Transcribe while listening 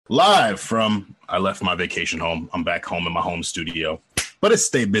Live from, I left my vacation home. I'm back home in my home studio, but it's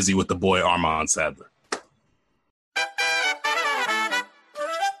Stay Busy with the boy Armand Sadler.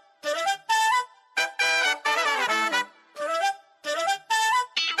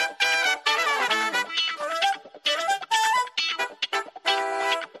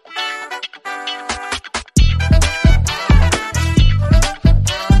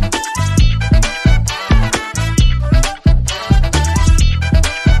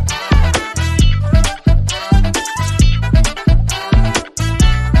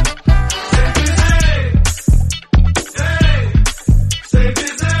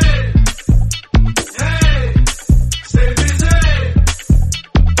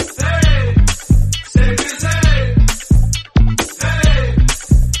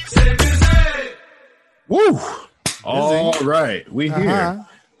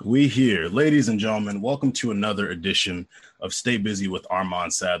 We here. Ladies and gentlemen, welcome to another edition of Stay Busy with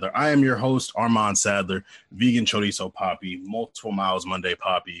Armand Sadler. I am your host, Armand Sadler, vegan chorizo poppy, multiple miles Monday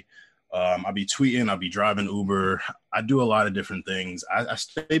poppy. I'll be tweeting, I'll be driving Uber. I do a lot of different things. I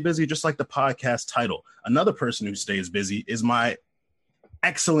stay busy just like the podcast title. Another person who stays busy is my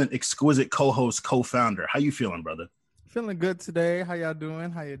excellent, exquisite co-host, co-founder. How you feeling, brother? Feeling good today. How y'all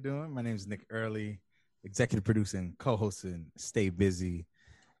doing? My name is Nick Early, executive producer and co-hosting Stay Busy.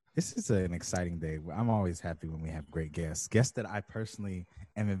 This is an exciting day. I'm always happy when we have great guests that I personally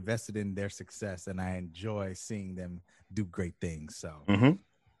am invested in their success, and I enjoy seeing them do great things. So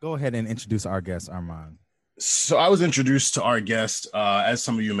Go ahead and introduce our guest, Armand. So I was introduced to our guest. As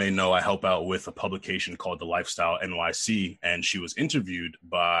some of you may know, I help out with a publication called The Lifestyle NYC, and she was interviewed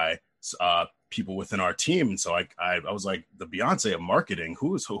by people within our team. And so I was like, the Beyonce of marketing,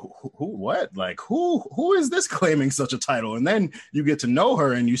 who what? Like, who is this claiming such a title? And then you get to know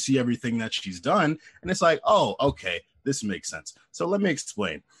her and you see everything that she's done. And it's like, oh, okay, this makes sense. So let me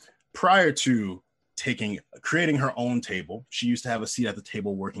explain. Prior to creating her own table, she used to have a seat at the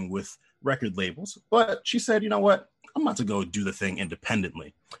table working with record labels, but she said, you know what? I'm about to go do the thing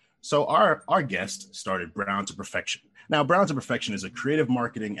independently. So our guest started Brown to Perfection. Now, Brown to Perfection is a creative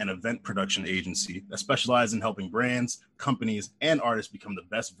marketing and event production agency that specializes in helping brands, companies, and artists become the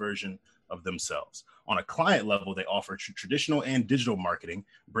best version of themselves. On a client level, they offer traditional and digital marketing,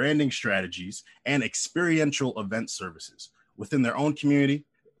 branding strategies, and experiential event services. Within their own community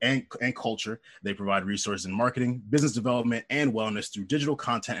and culture, they provide resources in marketing, business development, and wellness through digital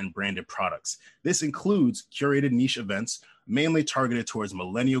content and branded products. This includes curated niche events, mainly targeted towards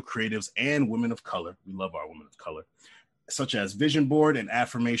millennial creatives and women of color. We love our women of color, such as vision board and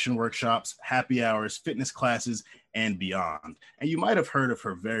affirmation workshops, happy hours, fitness classes, and beyond. And you might have heard of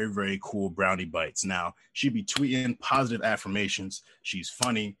her very, very cool brownie bites. Now, she'd be tweeting positive affirmations. She's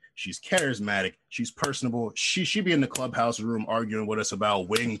funny. She's charismatic. She's personable. She'd be in the clubhouse room arguing with us about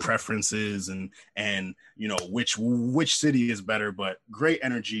wing preferences and you know, which city is better, but great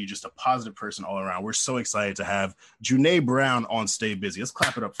energy, just a positive person all around. We're so excited to have Junae Brown on Stay Busy. Let's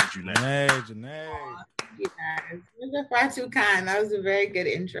clap it up for Junae. Junae. Thank you guys. You're far too kind. That was a very good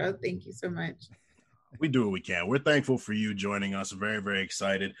intro. Thank you so much. We do what we can. We're thankful for you joining us. Very, very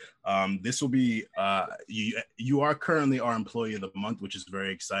excited. This will be, you are currently our employee of the month, which is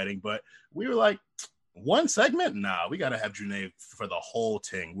very exciting, but we were like, one segment? Nah, we got to have Junae for the whole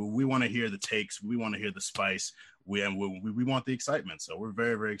thing. We want to hear the takes. We want to hear the spice. We want the excitement. So we're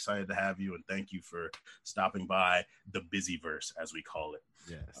very, very excited to have you. And thank you for stopping by the Busyverse, as we call it.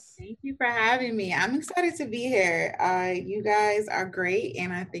 Yes. Thank you for having me. I'm excited to be here. You guys are great.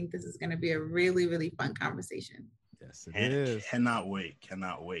 And I think this is going to be a really, really fun conversation. Yes, it is. Cannot wait.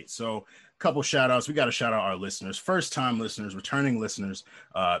 So a couple shout outs. We got to shout out our listeners, first time listeners, returning listeners,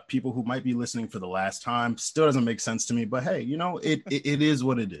 people who might be listening for the last time. Still doesn't make sense to me, but hey, you know, it is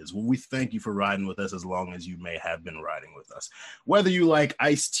what it is. Well, we thank you for riding with us as long as you may have been riding with us. Whether you like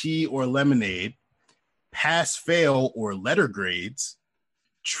iced tea or lemonade, pass, fail, or letter grades,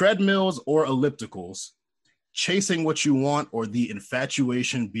 treadmills or ellipticals, chasing what you want, or the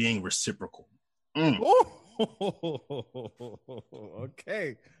infatuation being reciprocal.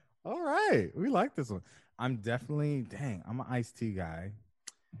 Okay. All right. We like this one. I'm an iced tea guy,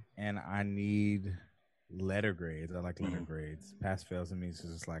 and I need letter grades. I like letter grades. Pass fails to me. It's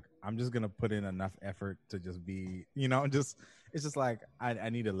just like, I'm just going to put in enough effort to just be, you know, it's just like, I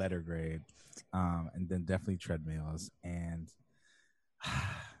need a letter grade. And then definitely treadmills. And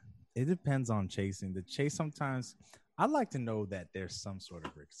it depends on chasing. The chase sometimes, I like to know that there's some sort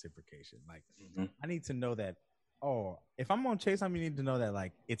of reciprocation. Like, I need to know that, if I'm on chase, I need to know that,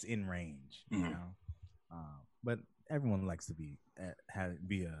 like, it's in range, you know? But everyone likes to be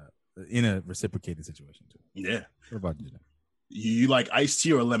in a reciprocated situation too. Yeah. What about you? You like iced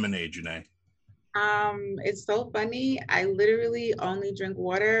tea or lemonade, Janae? It's so funny. I literally only drink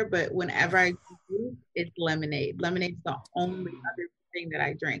water, but whenever I do, it's lemonade. Lemonade's the only other thing that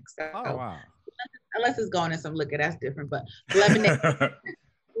I drink. So Oh wow. unless it's going in some liquor, that's different. But lemonade,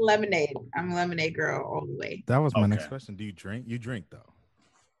 lemonade. I'm a lemonade girl all the way. That was my next question. Do you drink? You drink though?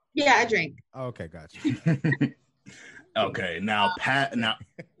 Yeah, I drink. Oh, okay, gotcha. Okay, now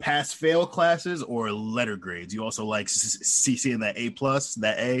pass fail classes or letter grades. You also like CC and that A plus,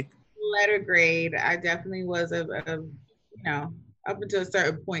 that A. Letter grade. I definitely was a up until a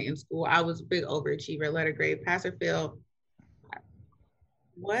certain point in school, I was a big overachiever. Letter grade, pass or fail.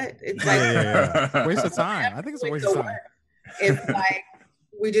 What? It's like yeah. Waste of time. I think it's a waste of time. It's like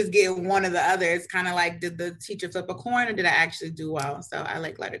we just get one or the other. It's kind of like, did the teacher flip a coin or did I actually do well? So I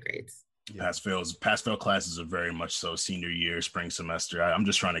like letter grades. Pass fail classes are very much so senior year, spring semester. I'm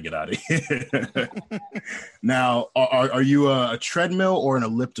just trying to get out of here. Now, are you a treadmill or an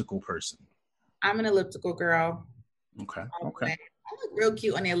elliptical person? I'm an elliptical girl. Okay. I look real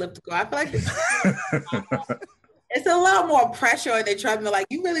cute on the elliptical. I feel like it's a lot more pressure on the treadmill. Like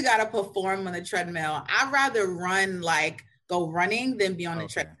you really got to perform on the treadmill. I'd rather go running than be on the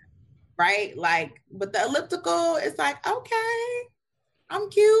treadmill, right? Like, but the elliptical is like, okay, I'm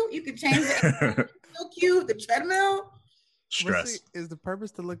cute. You can change it. So cute. The treadmill. Stress. Is the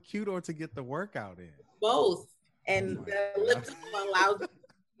purpose to look cute or to get the workout in? Both. And the elliptical allows you to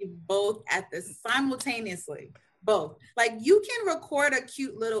do both simultaneously. Both. Like you can record a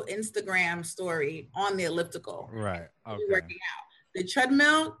cute little Instagram story on the elliptical. Right. Okay. Working out. The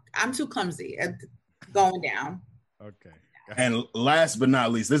treadmill, I'm too clumsy at going down. Okay. And last but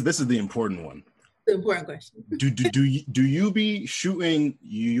not least, this is the important one. The important question. Do you be shooting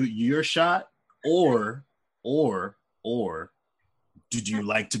your shot or did you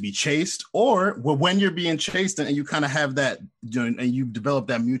like to be chased, or when you're being chased and you kind of have that, and you develop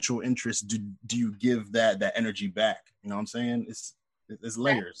that mutual interest, do you give that energy back? You know what I'm saying? It's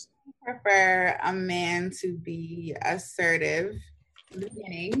layers. I prefer a man to be assertive in the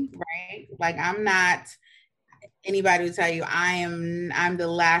beginning, right? Like I'm not anybody will tell you I'm the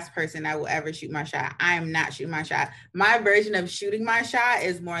last person that will ever shoot my shot. I am not shooting my shot. My version of shooting my shot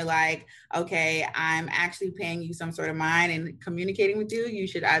is more like, okay, I'm actually paying you some sort of mind and communicating with you. You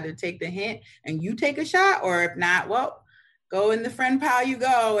should either take the hint and you take a shot, or if not, well, go in the friend pile you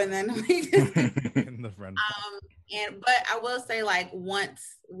go, and then we just in the friend pile. But I will say, like,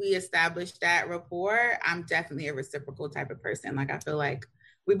 once we establish that rapport, I'm definitely a reciprocal type of person. Like I feel like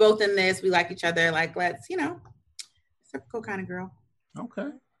we both in this, we like each other, like let's, typical kind of girl. Okay.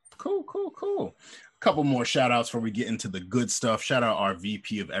 Cool. A couple more shout outs before we get into the good stuff. Shout out our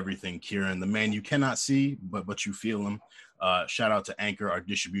VP of everything, Kieran, the man you cannot see, but you feel him. Shout out to Anchor, our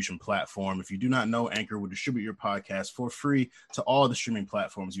distribution platform. If you do not know, Anchor will distribute your podcast for free to all the streaming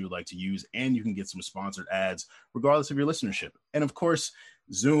platforms you would like to use, and you can get some sponsored ads regardless of your listenership. And of course,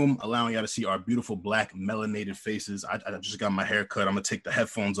 Zoom, allowing y'all to see our beautiful black melanated faces. I just got my hair cut. I'm gonna take the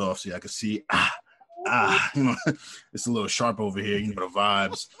headphones off so y'all can see. It's a little sharp over here, the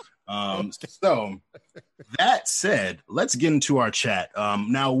vibes. So that said, let's get into our chat.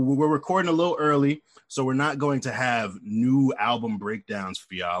 Now we're recording a little early, so we're not going to have new album breakdowns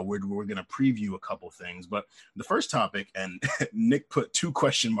for y'all. We're going to preview a couple things, but the first topic, and Nick put 2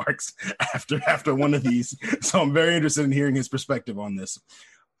 question marks after one of these, so I'm very interested in hearing his perspective on this.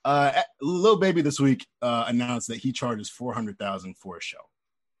 Lil Baby this week announced that he charges $400,000 for a show.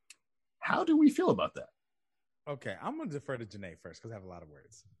 How do we feel about that? Okay, I'm gonna defer to Janae first because I have a lot of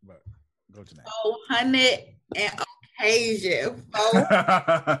words. But go, Janae. 400 and occasion.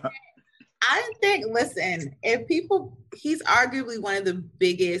 I think. Listen, he's arguably one of the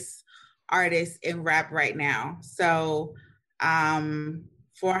biggest artists in rap right now. So,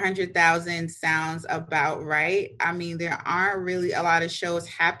 400,000 sounds about right. I mean, there aren't really a lot of shows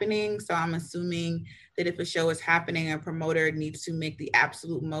happening, so I'm assuming that if a show is happening, a promoter needs to make the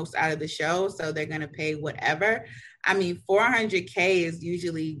absolute most out of the show, so they're going to pay whatever. I mean, 400K is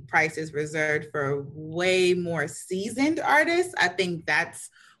usually prices reserved for way more seasoned artists. I think that's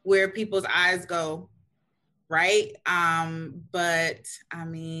where people's eyes go, right? But I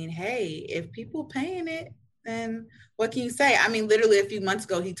mean, hey, if people paying it, then what can you say? I mean, literally a few months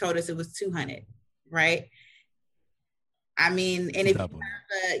ago, he told us it was 200, right? I mean, and if you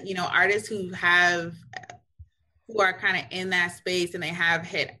have, artists who are kind of in that space and they have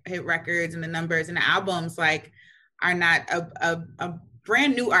hit records and the numbers and the albums, like, are not a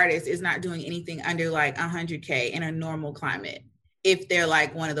brand new artist is not doing anything under like 100K in a normal climate if they're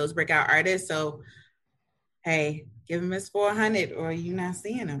like one of those breakout artists. So, hey, give him his 400 or you're not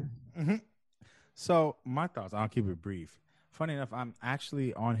seeing him. Mm-hmm. So my thoughts, I'll keep it brief. funny enough, I'm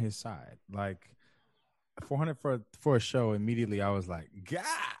actually on his side. Like 400 for a show. Immediately, I was like, God,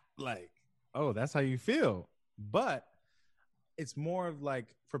 like, oh, that's how you feel. But it's more of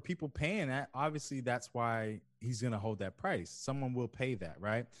like for people paying that, obviously that's why he's going to hold that price. Someone will pay that,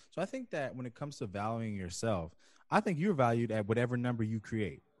 right? So I think that when it comes to valuing yourself, I think you're valued at whatever number you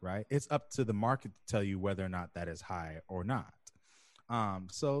create, right? It's up to the market to tell you whether or not that is high or not.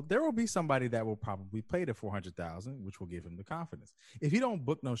 So there will be somebody that will probably pay the 400,000, which will give him the confidence. If you don't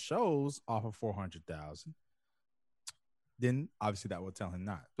book no shows off of 400,000, then obviously that will tell him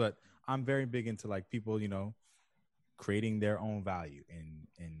not. But I'm very big into like people, creating their own value and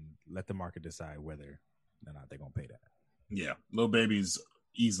let the market decide whether or not they're gonna pay that. Yeah, Lil Baby's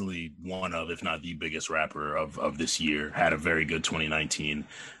easily one of, if not the biggest rapper of this year. Had a very good 2019.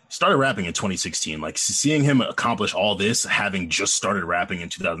 Started rapping in 2016. Like seeing him accomplish all this, having just started rapping in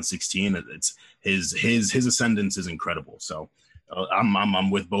 2016, it's his ascendance is incredible. So I'm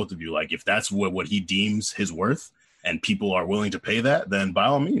with both of you. Like if that's what he deems his worth, and people are willing to pay that, then by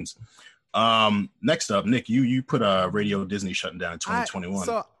all means. Next up, Nick, you put Radio Disney shutting down in 2021.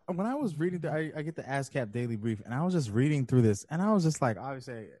 So when I was reading, I get the ASCAP Daily Brief, and I was just reading through this, and I was just like,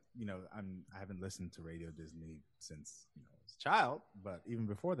 obviously, I haven't listened to Radio Disney since as a child, but even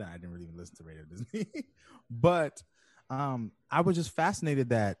before that, I didn't really even listen to Radio Disney. But I was just fascinated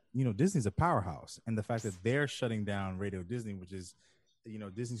that Disney's a powerhouse, and the fact that they're shutting down Radio Disney, which is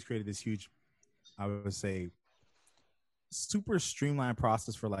Disney's created this huge, I would say, super streamlined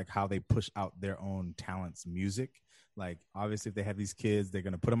process for like how they push out their own talents music. Like obviously if they have these kids, they're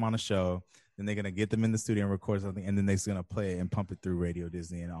going to put them on a show, then they're going to get them in the studio and record something, and then they're going to play it and pump it through Radio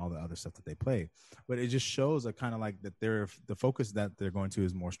Disney and all the other stuff that they play. But it just shows a kind of like that the focus that they're going to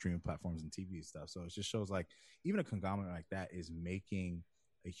is more streaming platforms and TV stuff. So it just shows like even a conglomerate like that is making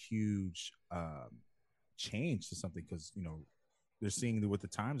a huge change to something, because they're seeing what the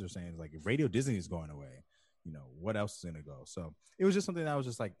times are saying. Like if Radio Disney is going away, what else is going to go? So it was just something that I was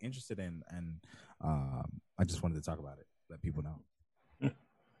just like interested in. And I just wanted to talk about it, let people know.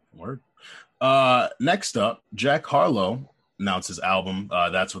 Word. Next up, Jack Harlow announced his album.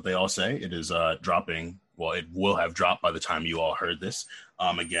 That's What They All Say. It is dropping. Well, it will have dropped by the time you all heard this.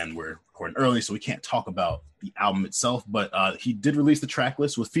 Again, we're recording early, so we can't talk about the album itself, but he did release the track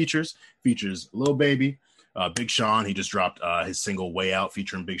list with features Lil Baby, Big Sean. He just dropped his single Way Out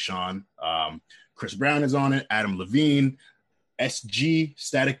featuring Big Sean. Chris Brown is on it, Adam Levine, SG,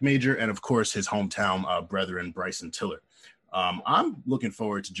 Static Major, and of course his hometown brethren, Bryson Tiller. I'm looking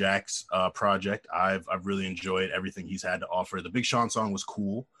forward to Jack's project. I've really enjoyed everything he's had to offer. The Big Sean song was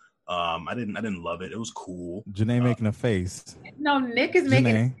cool. I didn't love it. It was cool. Janae making a face. No, Nick is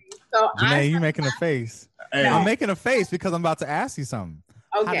making a face. So Janae, you making a face. Hey. I'm making a face because I'm about to ask you something.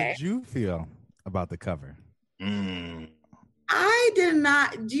 Okay. How did you feel about the cover? I did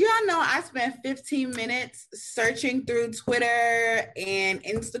not. Do y'all know I spent 15 minutes searching through Twitter and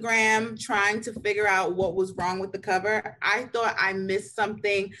Instagram trying to figure out what was wrong with the cover? I thought I missed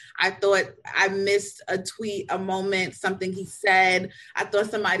something. I thought I missed a tweet, a moment, something he said. I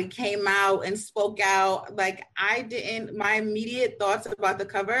thought somebody came out and spoke out. Like I didn't, my immediate thoughts about the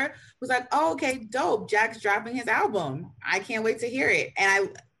cover was like, oh, okay, dope. Jack's dropping his album. I can't wait to hear it.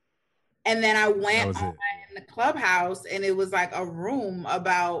 And then I went on in the Clubhouse, and it was like a room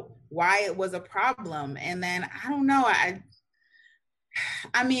about why it was a problem. And then I don't know.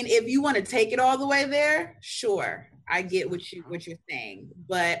 I mean, if you want to take it all the way there, sure, I get what you're saying,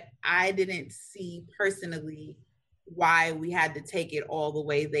 but I didn't see personally why we had to take it all the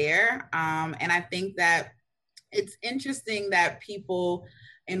way there. And I think that it's interesting that people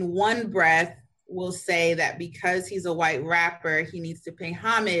in one breath will say that because he's a white rapper, he needs to pay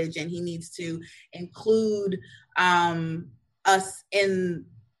homage and he needs to include us in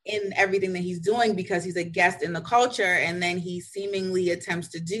everything that he's doing because he's a guest in the culture. And then he seemingly attempts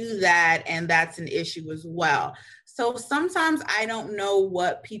to do that. And that's an issue as well. So sometimes I don't know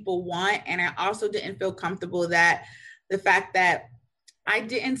what people want. And I also didn't feel comfortable that the fact that I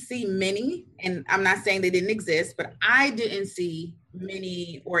didn't see many, and I'm not saying they didn't exist, but I didn't see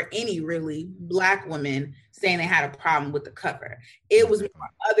many or any really Black women saying they had a problem with the cover. It was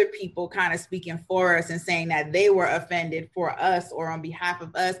other people kind of speaking for us and saying that they were offended for us or on behalf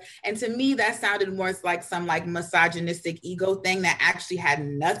of us. And to me, that sounded more like some like misogynistic ego thing that actually had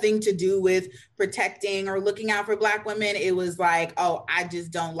nothing to do with protecting or looking out for Black women. It was like, oh, I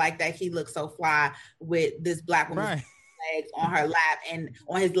just don't like that he looks so fly with this Black woman. Right. Legs on her lap and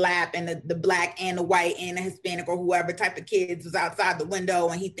on his lap, and the Black and the white and the Hispanic or whoever type of kids was outside the window,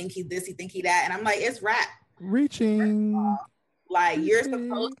 and he think he this, he think he that, and I'm like, it's rap. Reaching. Like, you're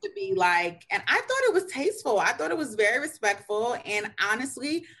supposed to be like, and I thought it was tasteful. I thought it was very respectful. And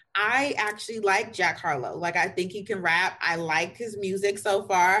honestly, I actually like Jack Harlow. Like, I think he can rap. I like his music so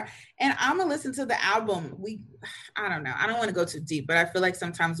far. And I'm gonna listen to the album. I don't know. I don't want to go too deep, but I feel like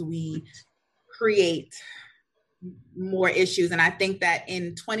sometimes we create more issues. And I think that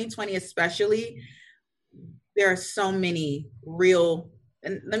in 2020, especially, there are so many real,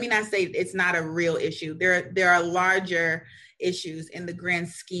 and let me not say it's not a real issue. There are larger issues in the grand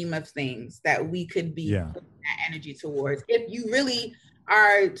scheme of things that we could be putting that energy towards. If you really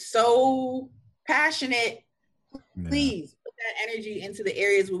are so passionate, please put that energy into the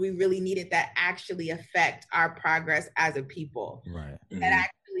areas where we really need it that actually affect our progress as a people. Right. That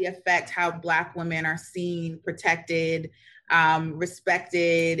actually affect how Black women are seen, protected,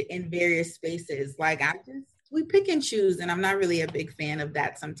 respected in various spaces. Like, we pick and choose, and I'm not really a big fan of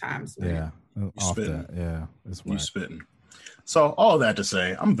that sometimes. Yeah. Off that. Yeah. It's you spitting. So all that to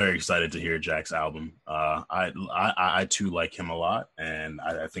say, I'm very excited to hear Jack's album. I too like him a lot, and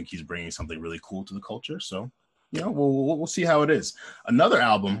I think he's bringing something really cool to the culture. So, you know, we'll see how it is. Another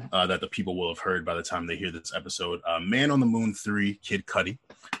album that the people will have heard by the time they hear this episode, Man on the Moon 3, Kid Cudi.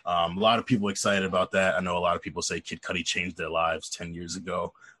 A lot of people excited about that. I know a lot of people say Kid Cudi changed their lives 10 years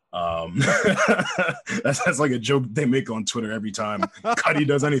ago. That's like a joke they make on Twitter every time Cudi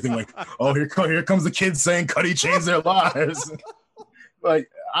does anything. Like, oh, here comes the kids saying Cudi changed their lives. Like,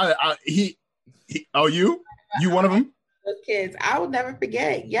 you one of them? Those kids, I will never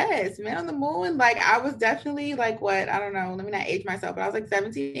forget. Yes, Man on the Moon. Like, I was definitely like, what? I don't know. Let me not age myself, but I was like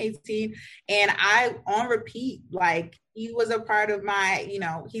 17, 18. And I, on repeat, like, he was a part of my, you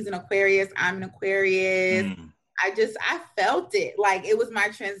know, he's an Aquarius. I'm an Aquarius. I felt it. Like, it was my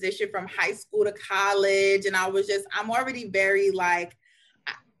transition from high school to college. And I'm already very like,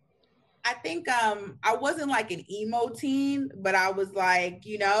 I think I wasn't like an emo teen, but I was like,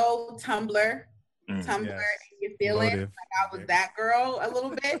 you know, Tumblr, you feeling like I was that girl a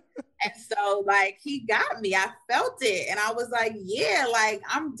little bit. And so like, he got me. I felt it. And I was like, yeah, like,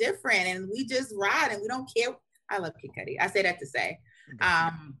 I'm different. And we just ride and we don't care. I love Kid Cudi. I say that to say,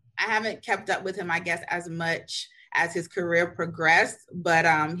 I haven't kept up with him, I guess, as much as his career progressed, but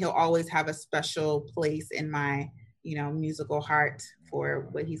he'll always have a special place in my, you know, musical heart for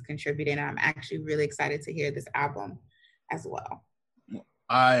what he's contributing. And I'm actually really excited to hear this album as well.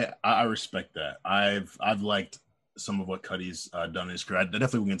 I respect that. I've liked some of what Cudi's done in his career. I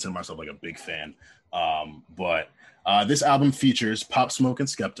definitely would consider myself like a big fan. But this album features Pop Smoke and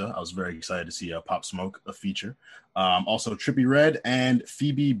Skepta. I was very excited to see Pop Smoke a feature. Also Trippie Redd and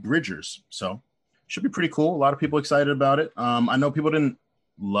Phoebe Bridgers. So should be pretty cool. A lot of people excited about it. I know people didn't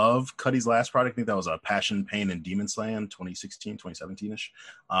love Cudi's last project. I think that was Passion, Pain, and Demon Slaying 2016, 2017-ish.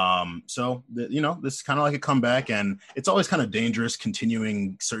 So, this is kind of like a comeback, and it's always kind of dangerous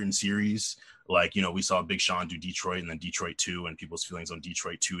continuing certain series. Like, you know, we saw Big Sean do Detroit and then Detroit 2, and people's feelings on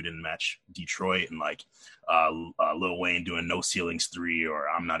Detroit 2 didn't match Detroit, and like Lil Wayne doing No Ceilings 3 or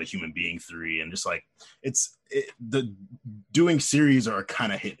I'm Not a Human Being 3, and just like the doing series are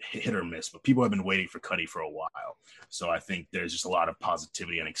kind of hit or miss, but people have been waiting for Cudi for a while. So I think there's just a lot of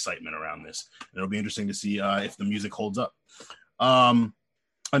positivity and excitement around this. It'll be interesting to see if the music holds up.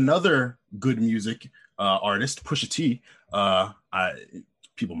 Another good music artist, Pusha T.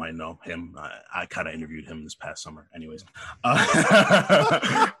 People might know him. I kind of interviewed him this past summer. Anyways.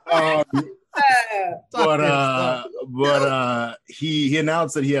 He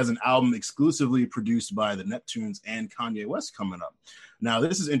announced that he has an album exclusively produced by the Neptunes and Kanye West coming up. Now,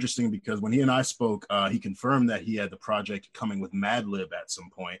 this is interesting because when he and I spoke, he confirmed that he had the project coming with Madlib at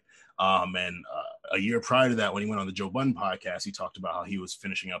some point. And a year prior to that, when he went on the Joe Budden podcast, he talked about how he was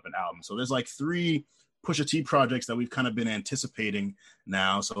finishing up an album. So there's like 3 Pusha T projects that we've kind of been anticipating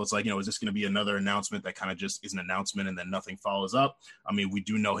now. So it's like, you know, is this going to be another announcement that kind of just is an announcement and then nothing follows up? I mean, we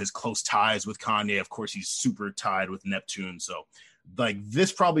do know his close ties with Kanye. Of course, he's super tied with Neptune. So like,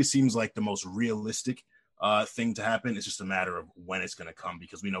 this probably seems like the most realistic thing to happen. It's just a matter of when it's going to come,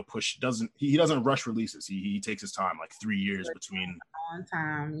 because we know Push doesn't rush releases. He takes his time, like 3 years between. On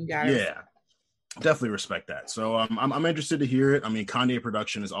time, you got it. Yeah, definitely respect that. So I'm interested to hear it. I mean, Kanye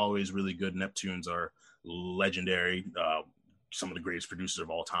production is always really good. Neptunes are legendary, some of the greatest producers of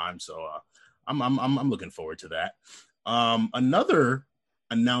all time. So I'm looking forward to that. Another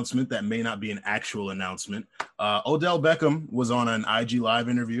announcement that may not be an actual announcement. Odell Beckham was on an IG Live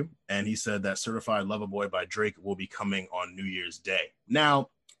interview, and he said that Certified Lover Boy by Drake will be coming on New Year's Day. Now,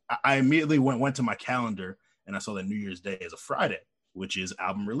 I immediately went to my calendar, and I saw that New Year's Day is a Friday, which is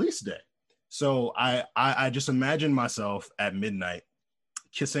album release day. So I just imagine myself at midnight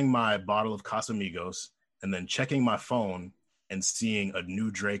kissing my bottle of Casamigos and then checking my phone and seeing a new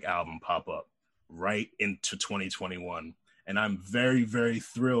Drake album pop up right into 2021. And I'm very, very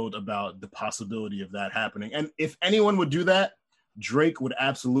thrilled about the possibility of that happening. And if anyone would do that, Drake would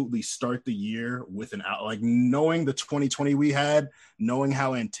absolutely start the year with an album. Like, knowing the 2020 we had, knowing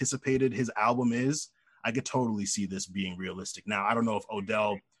how anticipated his album is, I could totally see this being realistic. Now, I don't know if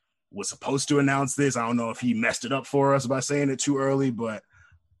Odell was supposed to announce this. I don't know if he messed it up for us by saying it too early, but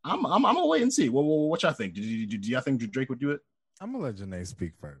I'm gonna wait and see. What y'all think? Do y'all think Drake would do it? I'm gonna let Janae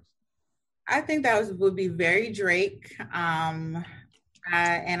speak first. I think that would be very Drake.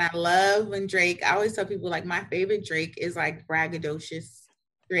 And I love when Drake, I always tell people, like, my favorite Drake is like braggadocious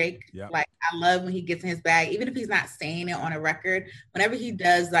Drake. Yep. Like, I love when he gets in his bag, even if he's not saying it on a record, whenever he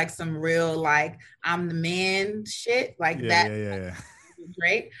does like some real, like, I'm the man shit, like that.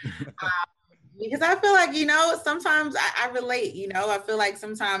 Drake. Because I feel like, sometimes I relate, I feel like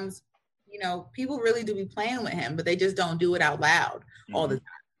sometimes, people really do be playing with him, but they just don't do it out loud all the time.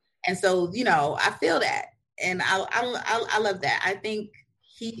 And so, I feel that. And I love that. I think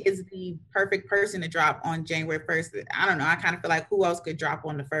he is the perfect person to drop on January 1st. I don't know. I kind of feel like who else could drop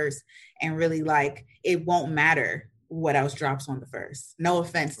on the 1st and really, like, it won't matter what else drops on the 1st. No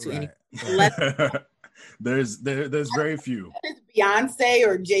offense to anyone. There's very few. It's Beyonce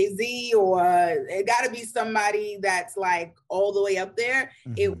or Jay-Z, or it got to be somebody that's like all the way up there.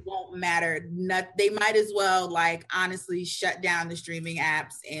 Mm-hmm. It won't matter. They might as well, like, honestly shut down the streaming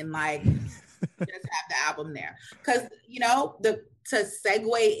apps and like just have the album there. Because to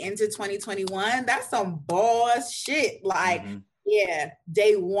segue into 2021, that's some boss shit. Like,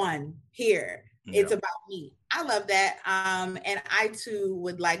 day one here. Yeah. It's about me. I love that. And I too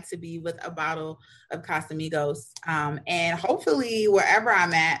would like to be with a bottle of Casamigos. And hopefully wherever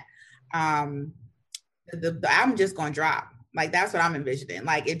I'm at, the album just gonna drop. Like, that's what I'm envisioning.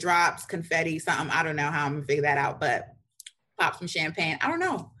 Like, it drops, confetti, something. I don't know how I'm gonna figure that out, but pop some champagne. I don't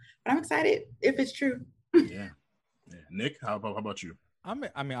know. But I'm excited if it's true. Yeah. Nick, how about you? I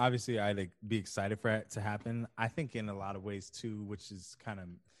mean, obviously I'd be excited for it to happen. I think in a lot of ways too, which is kind of,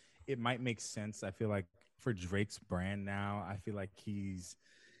 it might make sense. I feel like for Drake's brand now, I feel like he's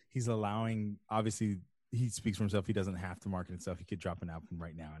allowing, obviously he speaks for himself. He doesn't have to market himself. He could drop an album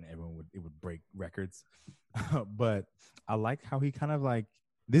right now and it would break records. But I like how he kind of like,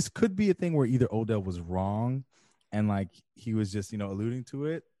 this could be a thing where either Odell was wrong and like he was just, alluding to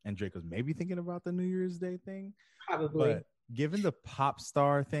it, and Drake was maybe thinking about the New Year's Day thing. Probably. But given the pop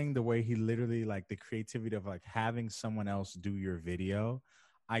star thing, the way he literally, like, the creativity of like having someone else do your video,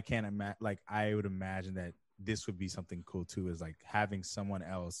 I can't imagine. Like, I would imagine that this would be something cool too, is like having someone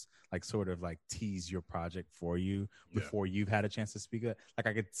else like sort of like tease your project for you before you've had a chance to speak it. Like,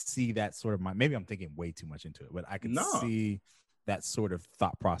 I could see that sort of maybe I'm thinking way too much into it, but I could see that sort of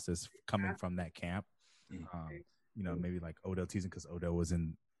thought process coming from that camp. Maybe like Odell teasing because Odell was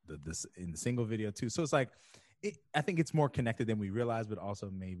in the single video too. So it's like, I think it's more connected than we realize, but also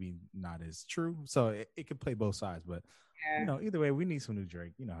maybe not as true. So it could play both sides, but either way, we need some new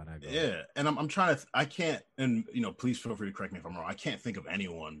Drake. You know how that goes. Yeah, and I'm trying to. I can't, and please feel free to correct me if I'm wrong. I can't think of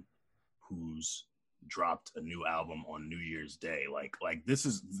anyone who's dropped a new album on New Year's Day. Like this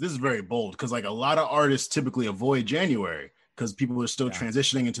is very bold, because like a lot of artists typically avoid January because people are still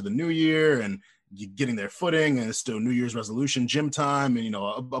transitioning into the new year and getting their footing, and it's still New Year's resolution, gym time, and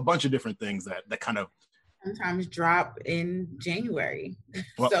a bunch of different things that kind of sometimes drop in January.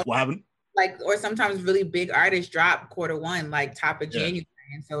 What happened? Like, or sometimes really big artists drop Q1, like top of January.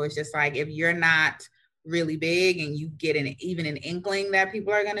 And so it's just like, if you're not really big and you get even an inkling that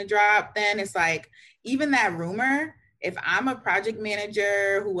people are going to drop, then it's like, even that rumor, if I'm a project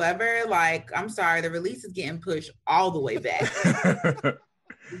manager, whoever, like, I'm sorry, the release is getting pushed all the way back.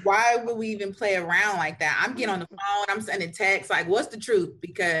 Why would we even play around like that? I'm getting on the phone, I'm sending texts, like, what's the truth?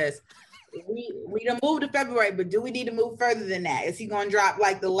 Because we done moved to February, but do we need to move further than that? Is he going to drop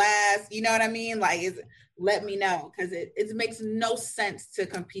like the last, you know what I mean? Like, let me know, because it makes no sense to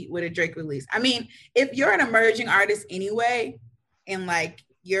compete with a Drake release. I mean, if you're an emerging artist anyway, and like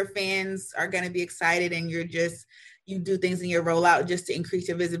your fans are going to be excited and you do things in your rollout just to increase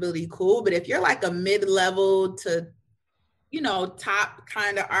your visibility, cool. But if you're like a mid-level to, top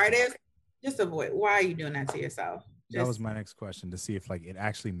kind of artist, just avoid. Why are you doing that to yourself? That was my next question, to see if like it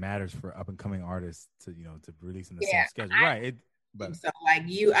actually matters for up and coming artists to to release in the same schedule, right? But so like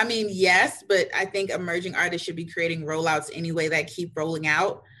yes, but I think emerging artists should be creating rollouts anyway that keep rolling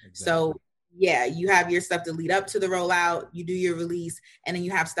out. Exactly. So you have your stuff to lead up to the rollout, you do your release, and then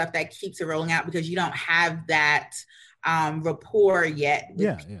you have stuff that keeps it rolling out because you don't have that rapport yet. So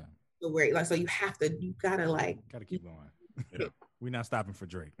you gotta keep going. We're not stopping for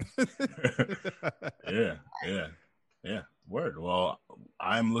Drake. Yeah. Yeah, word. Well,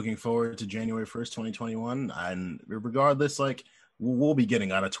 I'm looking forward to January 1st, 2021. And regardless, like we'll be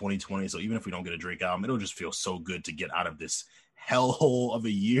getting out of 2020. So even if we don't get a Drake album, it'll just feel so good to get out of this hellhole of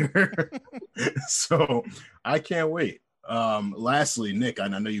a year. So I can't wait. Lastly, Nick, I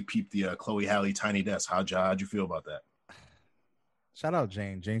know you peeped the Chloe Halle Tiny Desk. How'd you feel about that? Shout out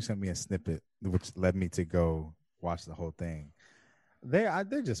Jane. Jane sent me a snippet, which led me to go watch the whole thing.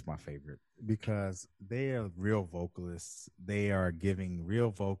 They're just my favorite because they are real vocalists. They are giving real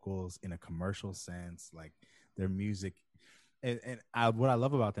vocals in a commercial sense, like their music. What I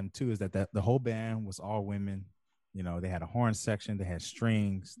love about them too is that the whole band was all women. You know, they had a horn section, they had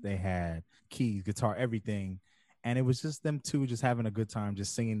strings, they had keys, guitar, everything, and it was just them two just having a good time,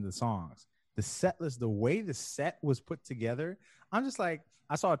 just singing the songs. The set list, the way the set was put together, I'm just like,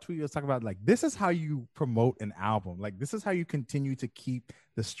 I saw a tweet that was talking about like, this is how you promote an album. Like, this is how you continue to keep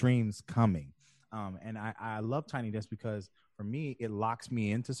the streams coming. And I love Tiny Desk because for me, it locks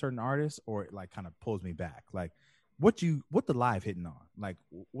me into certain artists or it like kind of pulls me back. Like what the live hitting on, like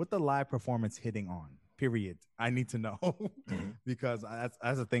what the live performance hitting on, period. I need to know because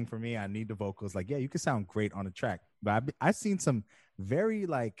that's a thing for me. I need the vocals. Like, yeah, you can sound great on the track, but I've seen some very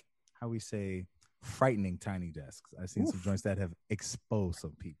like, how we say, frightening Tiny Desks. I've seen some joints that have exposed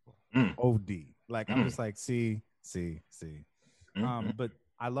some people. OD. Like I'm just like, see. But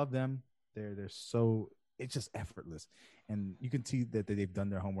I love them. They're so, it's just effortless. And you can see that they've done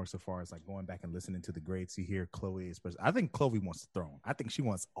their homework so far as like going back and listening to the grades. You hear Chloe, especially. I think Chloe wants the throne. I think she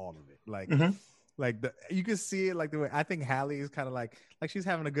wants all of it. Like, like you can see it like the way I think Halle is kind of like she's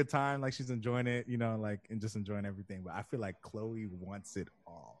having a good time, like she's enjoying it, you know, like and just enjoying everything. But I feel like Chloe wants it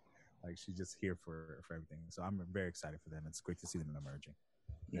all. Like she's just here for everything. So I'm very excited for them. It's great to see them emerging.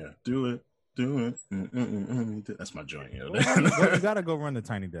 Yeah, do it. That's my joint. Yo. You gotta go run the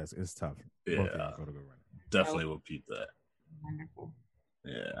Tiny Desk. It's tough. Yeah, go run it. Definitely will peep that. Wonderful.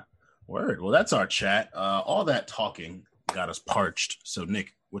 Yeah, word. Well, that's our chat. All that talking got us parched. So,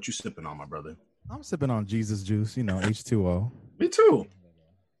 Nick, what you sipping on, my brother? I'm sipping on Jesus juice. You know, H2O. Me too.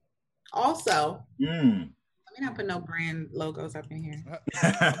 Also. Let me not put no brand logos up in here.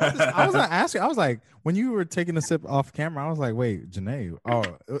 I was gonna ask you. I was like, when you were taking a sip off camera, I was like, wait, Janae. Oh,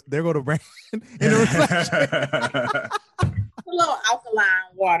 there go the brand in the reflection. A little alkaline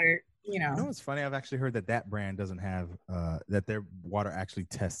water, you know. You know what's funny? I've actually heard that brand doesn't have that their water actually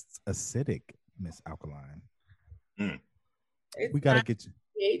tests acidic, Miss Alkaline. We gotta get you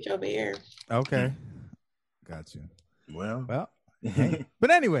pH over here. Okay, got you. Well. Hey.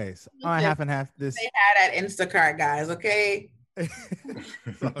 But anyways, on half and half. This they had at Instacart, guys. Okay.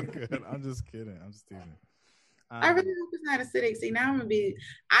 It's all good. I'm just kidding. I'm just teasing. I really hope it's not acidic. See, now I'm gonna be.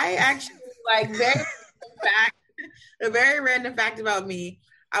 I actually like a very random fact about me.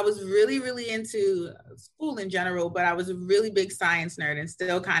 I was really, really into school in general, but I was a really big science nerd and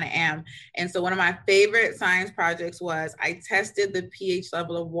still kind of am. And so one of my favorite science projects was I tested the pH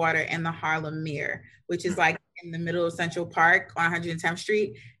level of water in the Harlem Mere, which is like in the middle of Central Park on 110th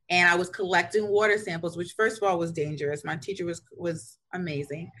Street. And I was collecting water samples, which first of all was dangerous. My teacher was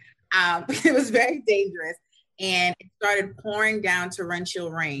amazing. It was very dangerous. And it started pouring down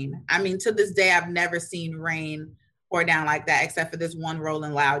torrential rain. I mean, to this day, I've never seen rain pour down like that, except for this one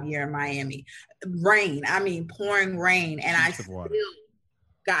Rolling Loud year in Miami. Rain, I mean, pouring rain. And I still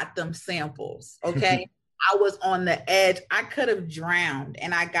got them samples, okay? I was on the edge. I could have drowned,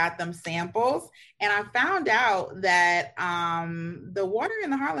 and I got them samples. And I found out that the water in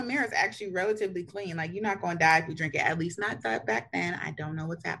the Harlem Mere is actually relatively clean. Like, you're not going to die if you drink it. At least not that back then. I don't know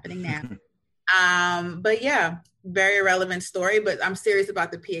what's happening now. But yeah, very relevant story. But I'm serious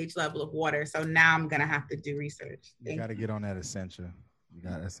about the pH level of water. So now I'm going to have to do research. You got to get on that Essentia. You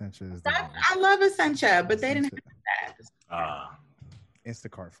got Essentia. I love Essentia, but they didn't have that.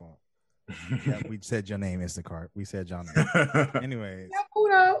 Instacart fault. Yeah, we said your name, Instacart. We said your name. Anyways.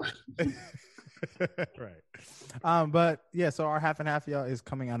 Right. But yeah, so our half and half, y'all, is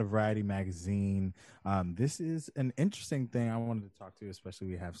coming out of Variety magazine. This is an interesting thing I wanted to talk to, especially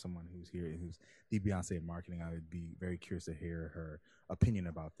we have someone who's here who's the Beyonce of marketing. I would be very curious to hear her opinion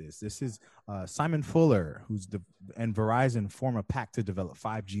about this. This is Simon Fuller, and Verizon form a pact to develop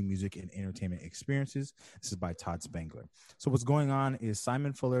 5G music and entertainment experiences. This is by Todd Spangler. So what's going on is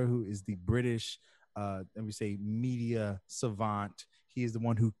Simon Fuller, who is the British, media savant. He is the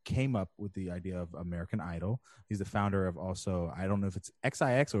one who came up with the idea of American Idol. He's the founder of also, I don't know if it's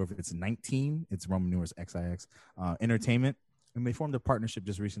XIX or if it's 19. It's Roman numerals XIX Entertainment. And they formed a partnership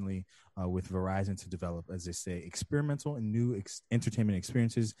just recently with Verizon to develop, as they say, experimental and new entertainment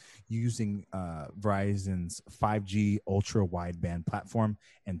experiences using Verizon's 5G ultra wideband platform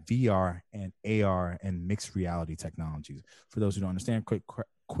and VR and AR and mixed reality technologies. For those who don't understand,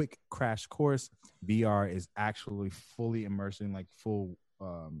 quick crash course: VR is actually fully immersing, like full,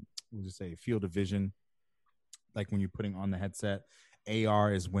 we'll just say, field of vision, like when you're putting on the headset.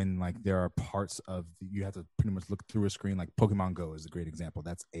 AR is when like there are parts of you have to pretty much look through a screen. Like Pokemon Go is a great example.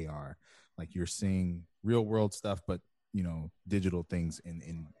 That's AR. Like you're seeing real world stuff, but digital things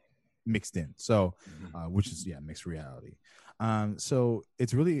in mixed in. So, which is mixed reality. So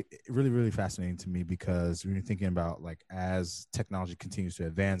it's really, really, really fascinating to me, because when you're thinking about like as technology continues to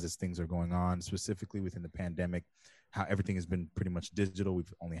advance, as things are going on, specifically within the pandemic, how everything has been pretty much digital.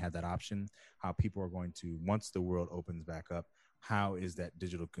 We've only had that option. How people are going to, once the world opens back up, how is that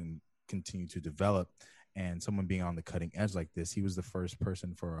digital can continue to develop? And someone being on the cutting edge like this, he was the first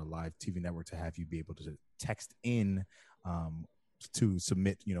person for a live TV network to have you be able to text in to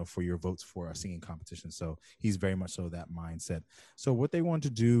submit, for your votes for a singing competition. So he's very much so that mindset. So what they want to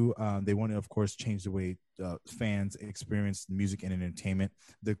do, they want to, of course, change the way fans experience music and entertainment.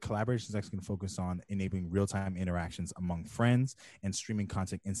 The collaboration is actually going to focus on enabling real-time interactions among friends and streaming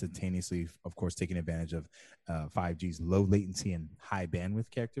content instantaneously, of course, taking advantage of 5G's low latency and high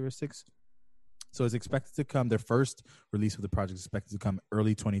bandwidth characteristics. So it's expected to come, their first release of the project is expected to come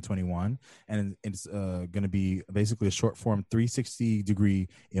early 2021. And it's going to be basically a short form 360-degree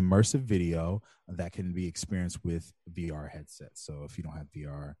immersive video that can be experienced with VR headsets. So if you don't have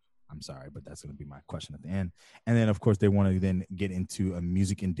VR, I'm sorry, but that's going to be my question at the end. And then, of course, they want to then get into a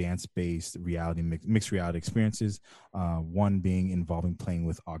music and dance-based reality, mixed reality experiences, one being involving playing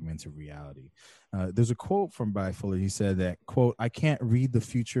with augmented reality. There's a quote from By Fuller. He said that, quote, "I can't read the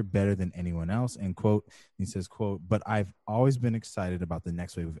future better than anyone else," end quote. He says, quote, "But I've always been excited about the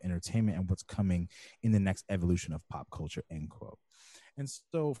next wave of entertainment and what's coming in the next evolution of pop culture," end quote. And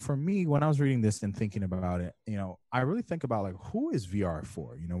so for me, when I was reading this and thinking about it, I really think about like, who is VR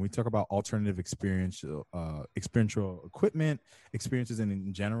for? We talk about alternative experiential equipment, experiences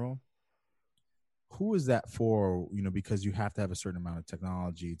in general. Who is that for? Because you have to have a certain amount of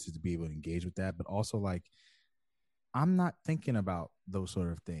technology to be able to engage with that. But also, like, I'm not thinking about those sort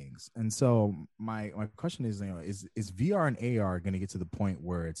of things. And so my question is, is VR and AR going to get to the point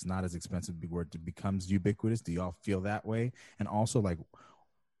where it's not as expensive, where it becomes ubiquitous? Do y'all feel that way? And also, like,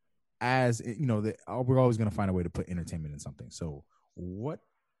 we're always going to find a way to put entertainment in something. So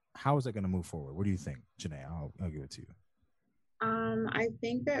how is that going to move forward? What do you think, Janae? I'll give it to you. I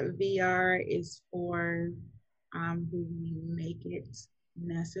think that VR is for who we make it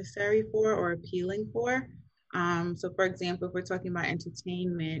necessary for or appealing for. So for example, if we're talking about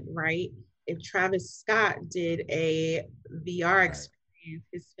entertainment, right? If Travis Scott did a VR experience,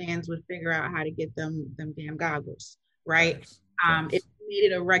 his fans would figure out how to get them damn goggles, right? If we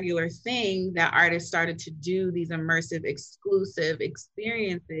made it a regular thing that artists started to do these immersive, exclusive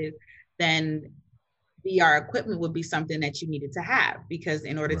experiences, then VR equipment would be something that you needed to have, because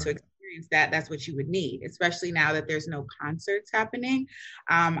in order to experience that, that's what you would need, especially now that there's no concerts happening.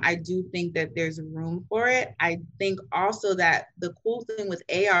 I do think that there's room for it. I think also that the cool thing with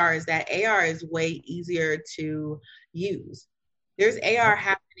AR is that AR is way easier to use. There's AR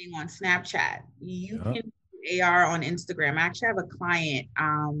happening on Snapchat. You can do AR on Instagram. I actually have a client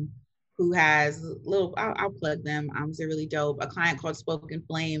who has I'll plug them. They're really dope. A client called Spoken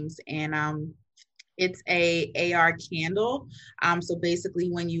Flames, and it's a AR candle. So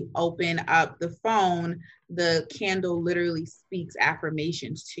basically when you open up the phone, the candle literally speaks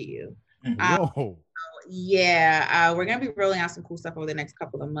affirmations to you. Whoa. We're going to be rolling out some cool stuff over the next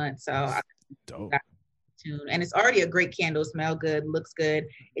couple of months. So dope. And it's already a great candle, smell good, looks good.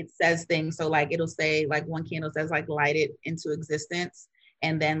 It says things. So like, it'll say like one candle says like light it into existence.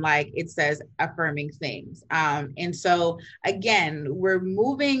 And then like it says affirming things. And so again, we're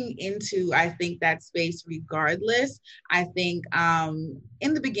moving into, I think, that space regardless. I think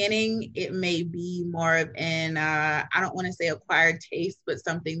in the beginning, it may be more of an, I don't want to say acquired taste, but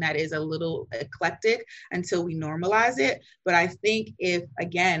something that is a little eclectic until we normalize it. But I think if,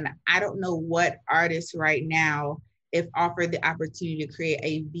 again, I don't know what artists right now, if offered the opportunity to create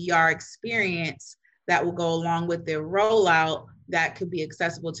a VR experience that will go along with their rollout that could be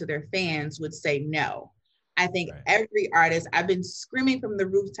accessible to their fans, would say no. I think every artist, I've been screaming from the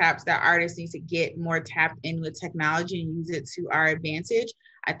rooftops that artists need to get more tapped in with technology and use it to our advantage.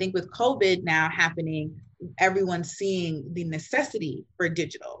 I think with COVID now happening, everyone's seeing the necessity for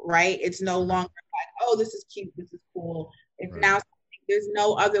digital, right? It's no longer like, oh, this is cute, this is cool. It's now, there's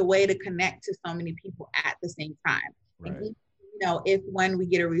no other way to connect to so many people at the same time. And if when we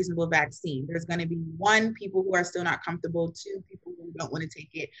get a reasonable vaccine, there's going to be 1, people who are still not comfortable, 2, people who don't want to take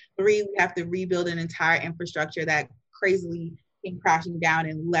it, 3, we have to rebuild an entire infrastructure that crazily came crashing down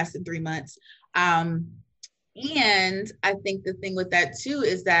in less than 3 months. And I think the thing with that too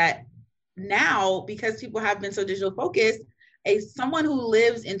is that now, because people have been so digital focused, someone who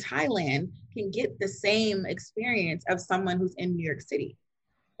lives in Thailand can get the same experience of someone who's in New York City.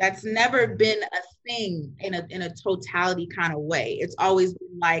 That's never been a thing in a totality kind of way. It's always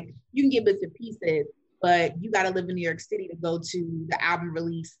been like, you can get bits and pieces, but you got to live in New York City to go to the album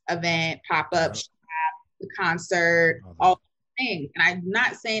release event, pop-up, the concert, all things. And I'm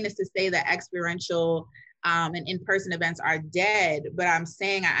not saying this to say that experiential and in-person events are dead, but I'm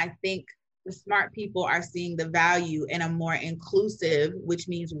saying I think the smart people are seeing the value in a more inclusive, which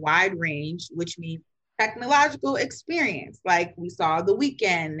means wide range, which means technological experience. Like we saw The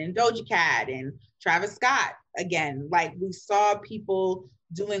Weeknd and Doja Cat and Travis Scott again. Like we saw people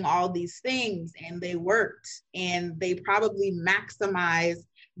doing all these things and they worked, and they probably maximized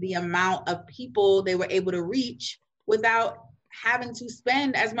the amount of people they were able to reach without having to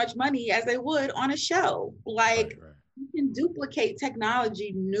spend as much money as they would on a show. Like right. You can duplicate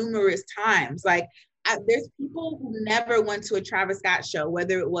technology numerous times. Like there's people who never went to a Travis Scott show,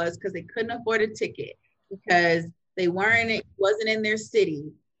 whether it was because they couldn't afford a ticket, because they wasn't in their city,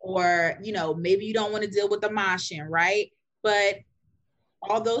 or, maybe you don't want to deal with the moshing, right? But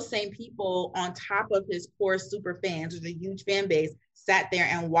all those same people on top of his core super fans with a huge fan base sat there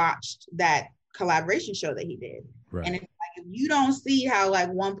and watched that collaboration show that he did. Right. And it's like, if you don't see how like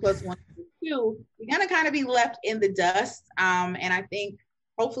 1 + 1 = 2, you're gonna kind of be left in the dust. And I think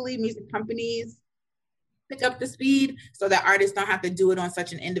hopefully music companies pick up the speed so that artists don't have to do it on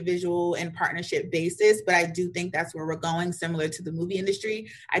such an individual and partnership basis. But I do think that's where we're going, similar to the movie industry.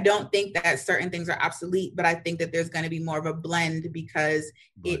 I don't think that certain things are obsolete, but I think that there's going to be more of a blend because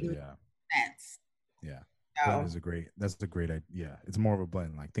it makes sense. Yeah, so. That's a great idea. It's more of a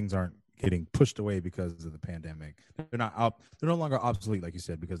blend. Like things aren't getting pushed away because of the pandemic. They're no longer obsolete, like you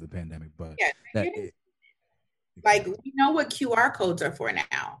said, because of the pandemic. But like we know what QR codes are for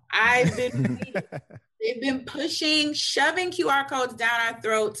now. They've been shoving QR codes down our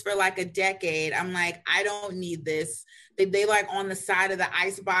throats for like a decade. I'm like, I don't need this. They like on the side of the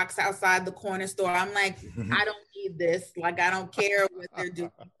ice box outside the corner store. I'm like, I don't need this. Like, I don't care what they're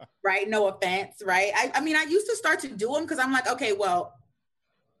doing, right? No offense, right? I mean, I used to start to do them because I'm like, okay, well,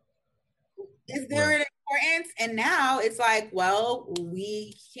 is there an importance? And now it's like, well,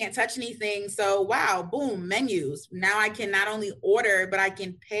 we can't touch anything. So wow, boom, menus. Now I can not only order, but I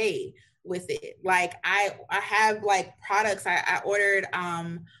can pay with it. Like I have like products. I ordered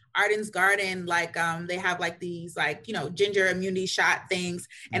Arden's Garden, like they have like these like, ginger immunity shot things.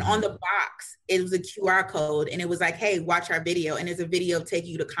 And on the box, it was a QR code and it was like, hey, watch our video. And there's a video taking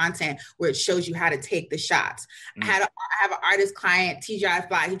you to content where it shows you how to take the shots. I have an artist client, TGI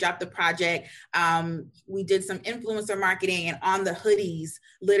Fly, he dropped the project. We did some influencer marketing, and on the hoodies,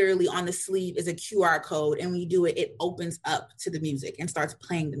 literally on the sleeve is a QR code. And when you do it, it opens up to the music and starts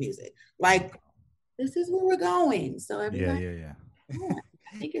playing the music. Like, this is where we're going. So everybody, yeah.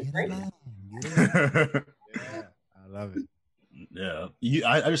 I think it's great. Yeah, I love it. Yeah,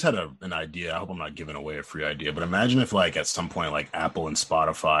 I just had an idea. I hope I'm not giving away a free idea, but imagine if like at some point like Apple and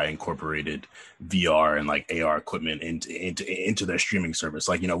Spotify incorporated VR and like AR equipment into their streaming service.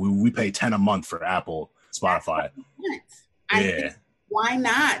 Like, we pay $10 a month for Apple, Spotify. Why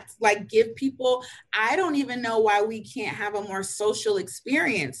not? Like give people, I don't even know why we can't have a more social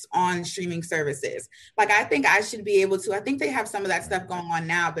experience on streaming services. Like, I think I should be able to, I think they have some of that stuff going on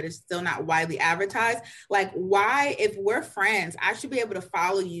now, but it's still not widely advertised. Like why, if we're friends, I should be able to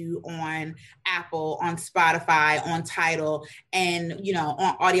follow you on Apple, on Spotify, on Tidal, and,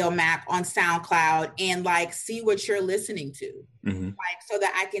 on Audio Mac, on SoundCloud, and like see what you're listening to. Like, so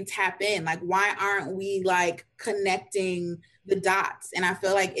that I can tap in. Like, why aren't we like connecting the dots? And I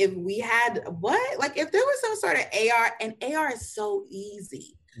feel like if we had if there was some sort of AR, and AR is so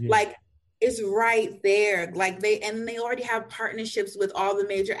easy, like it's right there. Like they already have partnerships with all the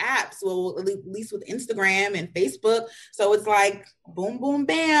major apps. Well, at least with Instagram and Facebook. So it's like boom, boom,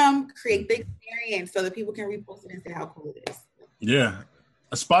 bam, create the experience so that people can repost it and say how cool it is. Yeah.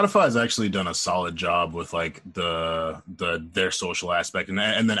 Spotify has actually done a solid job with like their social aspect, and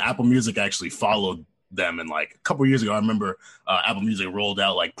then Apple Music actually followed them. And like a couple years ago, I remember Apple Music rolled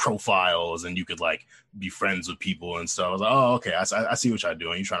out like profiles, and you could like be friends with people and stuff. I was like, oh, okay, I see what y'all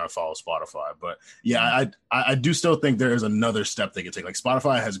doing. You're trying to follow Spotify. But yeah, I do still think there is another step they could take. Like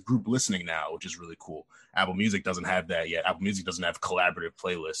Spotify has group listening now, which is really cool. Apple Music doesn't have that yet. Apple Music doesn't have collaborative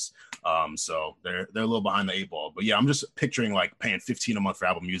playlists. So they're a little behind the 8 ball. But yeah, I'm just picturing like paying $15 a month for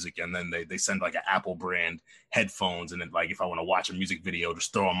Apple Music, and then they send like an Apple brand headphones, and then like if I want to watch a music video,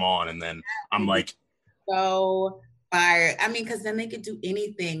 just throw them on, and then I'm like, so fire. I mean, because then they could do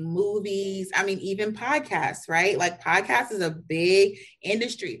anything, movies. I mean, even podcasts, right? Like podcasts is a big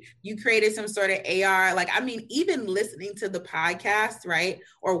industry. You created some sort of AR, like, I mean, even listening to the podcast, right?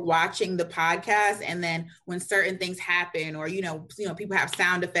 Or watching the podcast. And then when certain things happen, or, you know, people have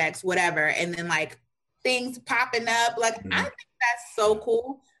sound effects, whatever. And then like things popping up. Like, I think that's so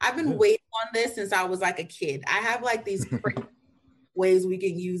cool. I've been waiting on this since I was like a kid. I have like these crazy ways we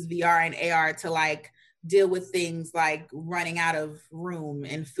can use VR and AR to like deal with things like running out of room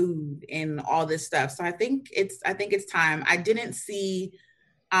and food and all this stuff. So I think it's time. I didn't see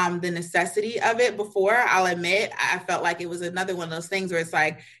the necessity of it before. I'll admit, I felt like it was another one of those things where it's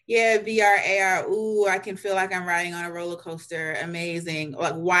like, yeah, VR, AR, ooh, I can feel like I'm riding on a roller coaster. Amazing.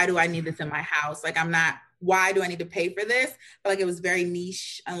 Like, why do I need this in my house? Like, why do I need to pay for this? But like, it was very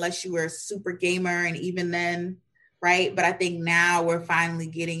niche unless you were a super gamer. And even then, right? But I think now we're finally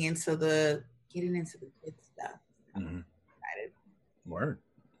getting into the good stuff. Word.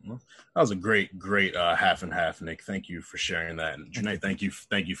 Well, that was a great half and half, Nick. Thank you for sharing that. And Janae, thank you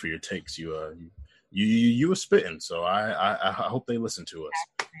for your takes. You were spitting, so I hope they listen to us.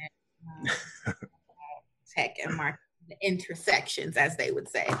 Tech and marketing, the intersections, as they would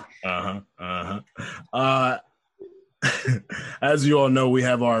say. As you all know, we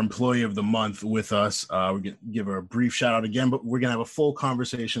have our Employee of the Month with us. We're going to give her a brief shout out again, but we're going to have a full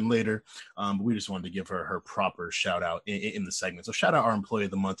conversation later. But we just wanted to give her proper shout out in the segment. So shout out our Employee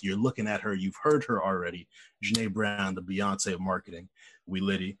of the Month. You're looking at her. You've heard her already. Janae Brown, the Beyonce of marketing. We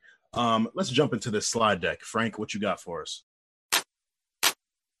Liddy. Let's jump into this slide deck. Frank, what you got for us?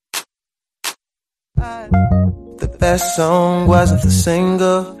 The best song wasn't the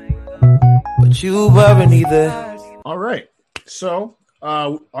single, but you weren't either. All right. So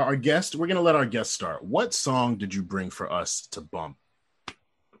our guest, we're going to let our guest start. What song did you bring for us to bump?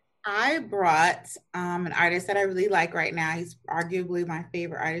 I brought an artist that I really like right now. He's arguably my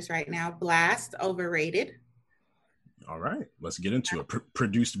favorite artist right now, Blast, Overrated. All right. Let's get into it.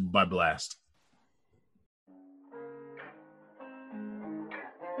 Produced by Blast.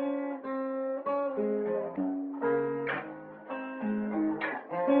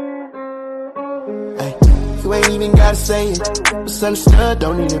 You ain't even gotta say it. Misunderstood,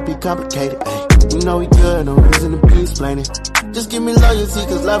 don't need to be complicated. Ay, you know we good, no reason to be explaining. Just give me loyalty,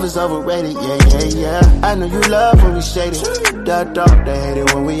 cause love is overrated. Yeah. I know you love when we shaded. They hate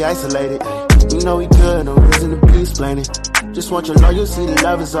it when we isolated. Ay, you know we good, no reason to be explaining. Just want your loyalty, the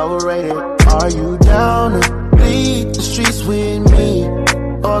love is overrated. Are you down to bleed the streets with me?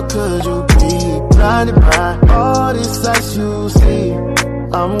 Or could you be blinded by all these lights you see?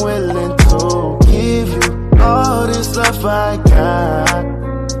 I'm willing to give you all this love I got,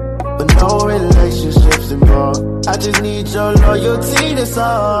 but no relationships involved. I just need your loyalty, that's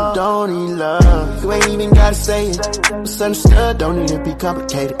all. Don't need love, you ain't even gotta say it. Misunderstood, don't need to be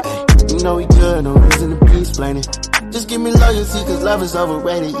complicated. Ay, you know we good, no reason to be explaining. Just give me loyalty, cause love is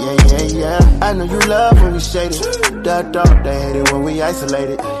overrated. Yeah. I know you love when we shaded. They hate it when we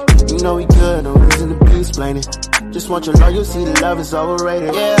isolated. Ay, you know we good, no reason to be explaining. Just want your loyalty, the love is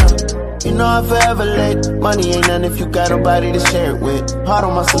overrated. Yeah, you know I'm forever late. Money ain't nothing if you got nobody to share it with. Heart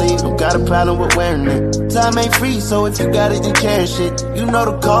on my sleeve, don't got a problem with wearing it. Time ain't free, so if you got it, then cherish it. You know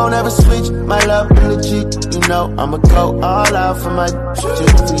the code never switch, my love legit. You know I'ma go all out for my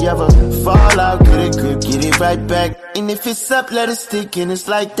just if we ever fall out, get it grip, get it right back. And if it's up, let it stick, and it's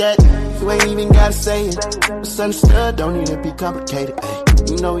like that. You ain't even gotta say it. Misunderstood, don't need to be complicated. Ay,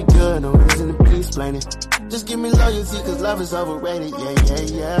 you know we good, no reason to be explaining. Just give me loyalty, cause love is overrated.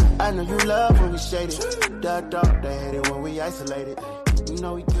 Yeah. I know you love when we shaded. They hate it when we isolated. You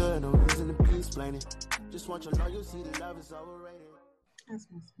know we good, no reason to be explaining. Just want your loyalty, the love is overrated. That's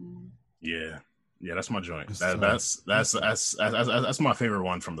my song. Yeah, that's my joint. That's my favorite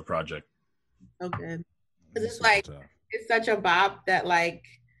one from the project. So good. Cause it's like, it's such a bop that like,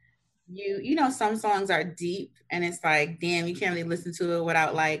 you know, some songs are deep and it's like, damn, you can't really listen to it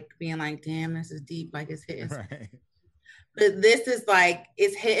without like being like, damn, this is deep, like it's hitting. Right. But this is like,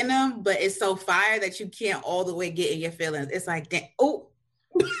 it's hitting them, but it's so fire that you can't all the way get in your feelings. It's like, damn, oh,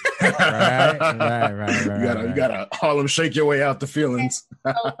 right. You gotta Harlem shake your way out the feelings.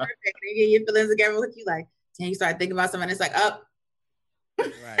 So perfect. You get your feelings together with you, like, then you start thinking about something. It's like, up.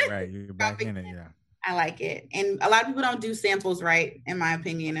 Right. You're back in it, yeah. I like it, and a lot of people don't do samples right, in my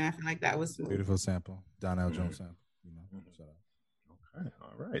opinion, and I feel like that was smooth. Beautiful sample, Donnell Jones sample. Okay,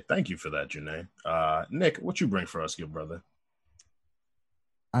 all right. Thank you for that, Janae. Nick, what you bring for us, good brother?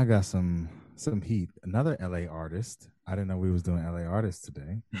 I got some heat. Another LA artist. I didn't know we was doing LA artists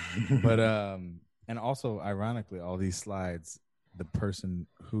today, but and also ironically, all these slides, the person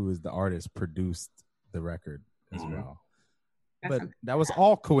who is the artist produced the record as well. But that was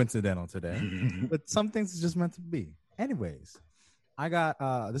all coincidental today. But some things is just meant to be. Anyways, I got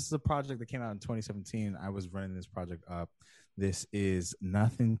this is a project that came out in 2017. I was running this project up. This is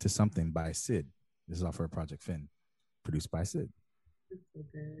Nothing to Something by Sid. This is off her Project Finn, produced by Sid.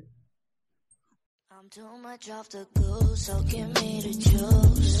 I'm too much off the goose, so give me the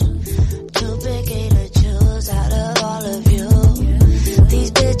juice. Too picky to choose out of all of you.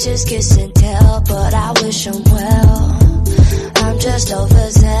 These bitches kiss and tell, but I wish them well. I'm just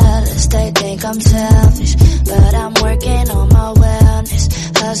overzealous, they think I'm selfish, but I'm working on my wellness.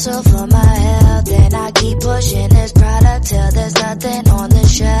 Hustle for my health, and I keep pushing this product till there's nothing on the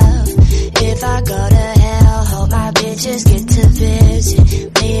shelf. If I go to hell, hope my bitches get to visit.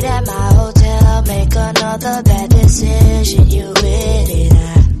 Meet at my hotel, make another bad decision. You with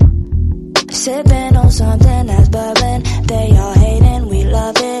it, sipping on something that's bubbling. They all hating, we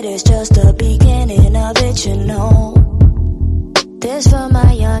love it. It's just the beginning of it, you know. This for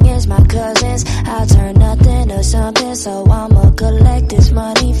my youngest, my cousins. I'll turn nothing to something, so I'ma collect this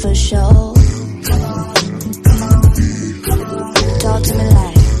money for sure. Talk to me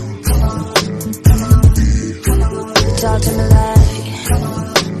like. Talk to me like.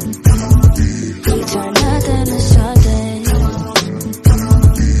 We turn nothing to something.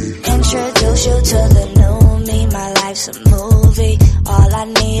 Introduce you to the new me. My life's a movie. All I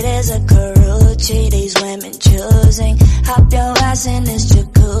need is a Karuchi. These women choosing. Hop your ass in this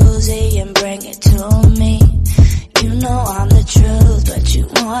jacuzzi and bring it to me. You know I'm the truth, but you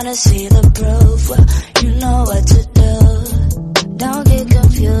wanna see the proof. Well, you know what to do. Don't get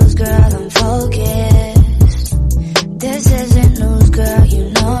confused, girl, I'm focused. This isn't news, girl, you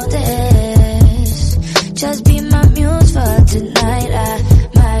know this. Just be my muse for tonight. I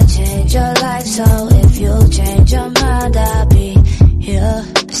might change your life, so if you change your mind, I'll be here.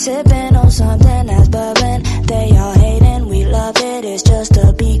 Sipping on something that's bubbling. They all hating, we love it. It's just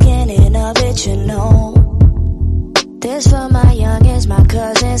the beginning of it, you know. This for my youngest, my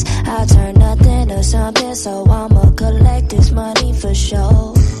cousins. I'll turn nothing to something, so I'ma collect this money for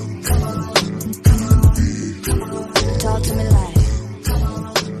sure. Talk to me like.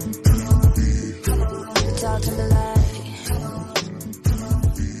 Talk to me like.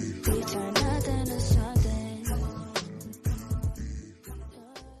 We turn nothing to something.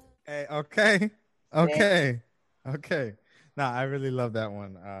 Hey, okay. Nah, I really love that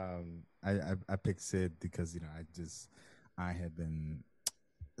one. I picked Sid because I had been.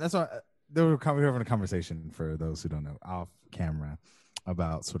 That's why we were having a conversation, for those who don't know, off camera,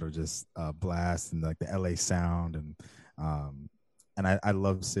 about sort of just blast and like the LA sound, and I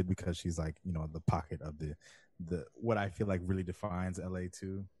love Sid because she's like, the pocket of the what I feel like really defines LA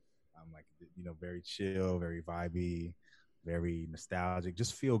too. Like, very chill, very vibey, very nostalgic,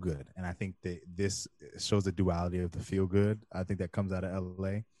 just feel good. And I think that this shows the duality of the feel good. I think that comes out of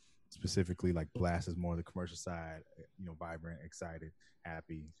LA. Specifically, like Blast is more the commercial side, vibrant, excited,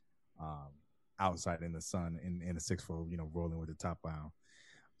 happy, outside in the sun, in the 6'4", rolling with the top down.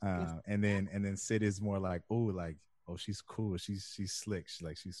 And then Sid is more like, oh, she's cool, she's slick,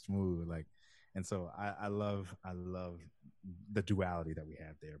 she's smooth, and so I love the duality that we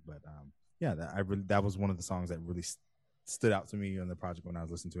have there. But that was one of the songs that really stood out to me on the project when I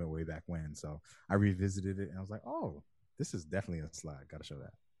was listening to it way back when. So I revisited it and I was like, oh, this is definitely a slide. Got to show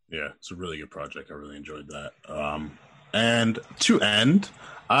that. Yeah, it's a really good project. I really enjoyed that. And to end,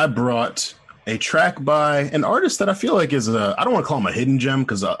 I brought a track by an artist that I feel like is I don't want to call him a hidden gem,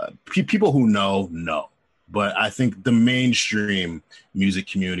 because people who know. But I think the mainstream music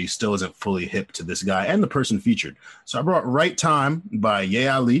community still isn't fully hip to this guy and the person featured. So I brought Right Time by Ye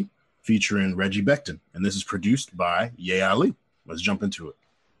Ali featuring Reggie Becton. And this is produced by Ye Ali. Let's jump into it.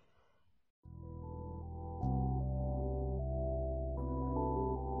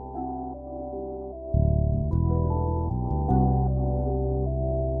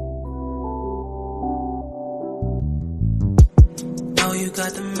 You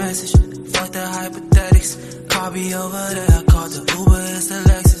got the message. Fuck the hypothetics. Car be over there. I called the Uber, it's the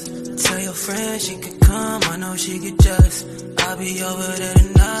Lexus. Tell your friend she could come. I know she get jealous. I'll be over there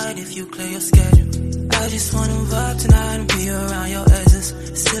tonight if you clear your schedule. I just wanna vibe tonight and be around your exes.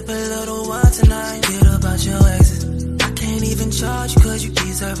 Sip a little wine tonight, get about your exes. I can't even charge you cause you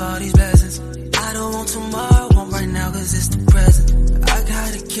deserve all these blessings. I don't want tomorrow, want right now cause it's the present. I got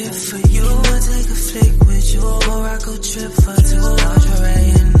a gift for you, I'll take a flick with you. Morocco trip for two, lingerie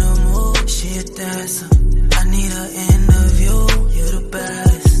in the mood. She a dancer, I need her interview. You the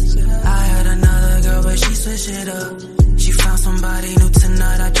best. I had another girl but she switched it up. She found somebody new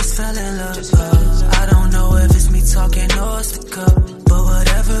tonight, I just fell in love. I don't know if it's me talking or it's the cup, but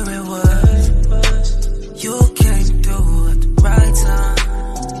whatever it was, you came through at the right time.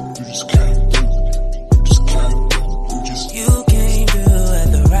 You just came through, just came through, you came through at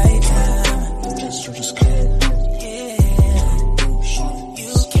the right time. You just came through, yeah.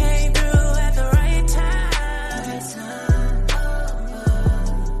 You came through at the right time.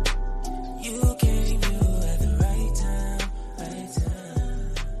 You came through at the right time, right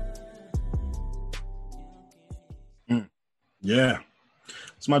time. Yeah,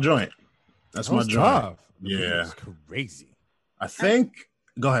 it's my joint. That's That my was joint. tough. Yeah, It's crazy. I think.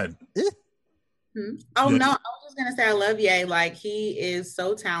 Go ahead. Oh Yeah. no, I was just gonna say I love Ye. Like he is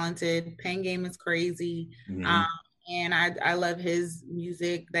so talented. Pen game is crazy. Mhm. And I love his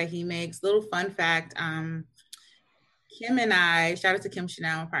music that he makes. Little fun fact, Kim and I, shout out to Kim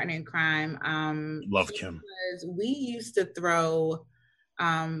Chanel, my partner in crime. Love Kim. We used to throw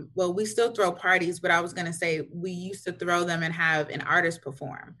well, we still throw parties, but I was gonna say we used to throw them and have an artist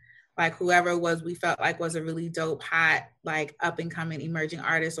perform. Like whoever we felt like was a really dope, hot, like up and coming emerging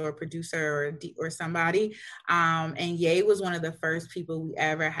artist or a producer or somebody. And Ye was one of the first people we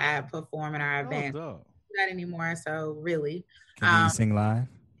ever had perform in our event. Dope. Not anymore, so really. Can he sing live?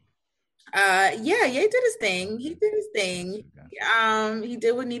 Yeah, Ye did his thing. He did his thing. He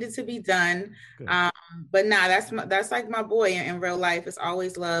did what needed to be done. Good. But nah, that's like my boy in real life. It's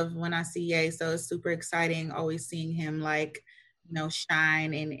always love when I see Ye, so it's super exciting always seeing him like,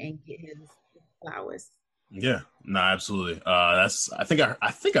 shine and get his flowers. Yeah, no, absolutely. I think I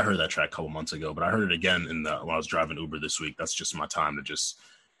heard that track a couple months ago, but I heard it again when I was driving Uber this week. That's just my time to just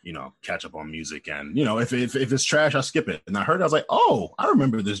catch up on music, and if it's trash, I skip it. And I heard it, I was like, oh, I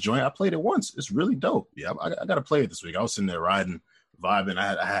remember this joint. I played it once. It's really dope. Yeah, I got to play it this week. I was sitting there riding, vibing.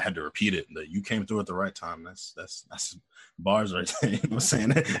 I had to repeat it. You came through at the right time. That's bars right there. I'm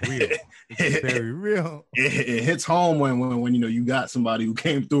saying It's very real. It hits home when you got somebody who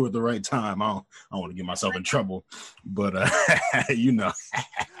came through at the right time. I don't want to get myself in trouble, but I'll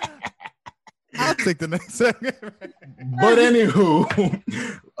take the next segment. But anywho,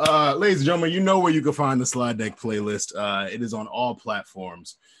 ladies and gentlemen, you know where you can find the Slide Deck playlist. It is on all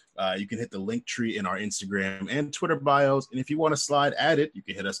platforms. You can hit the link tree in our Instagram and Twitter bios. And if you want to slide at it, you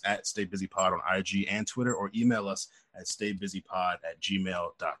can hit us at StayBusyPod on IG and Twitter, or email us at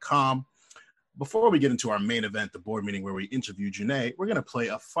staybusypod@gmail.com. Before we get into our main event, the board meeting where we interview Janae, we're going to play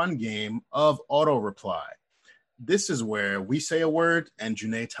a fun game of auto reply. This is where we say a word and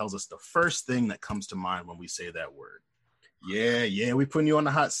Janae tells us the first thing that comes to mind when we say that word. Yeah, we putting you on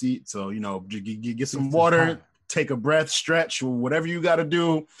the hot seat. So, get some water, take a breath, stretch, whatever you got to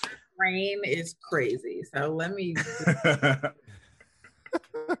do. Rain is crazy. So let me.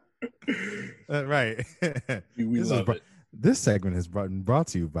 Right. We love it. This segment is brought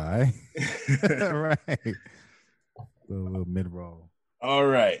to you by. Right. A little mid-roll. All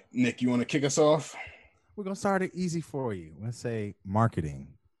right. Nick, you want to kick us off? We're going to start it easy for you. Let's say marketing.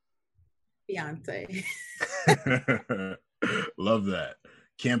 Beyonce. Love that.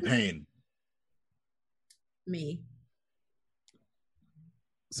 Campaign. Me.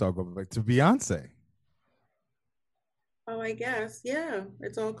 So I'll go back to Beyonce. Oh, I guess. Yeah.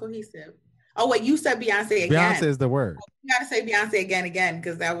 It's all cohesive. Oh, wait, you said Beyonce again. Beyonce is the word. You got to say Beyonce again,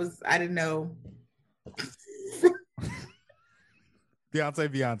 because I didn't know.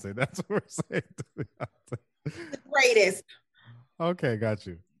 Beyonce. That's what we're saying to Beyonce. The greatest. Okay, got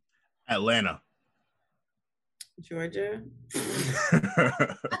you. Atlanta. Georgia.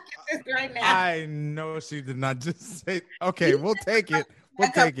 Right now. I know she did not just say. Okay, we'll take it.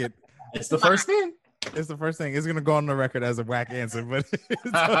 It's the first thing. It's the first thing. It's gonna go on the record as a whack answer, but it's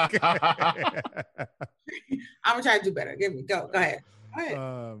okay. I'm gonna try to do better. Go ahead.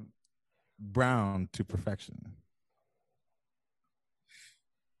 Brown to perfection.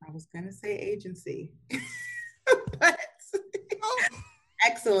 I was gonna say agency, but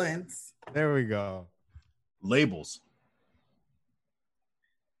excellence. There we go. Labels.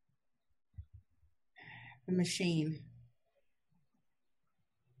 The machine.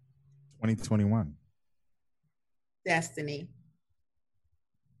 2021. Destiny.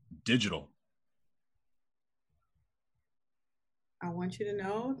 Digital. I want you to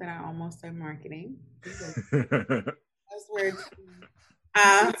know that I almost said marketing. That's where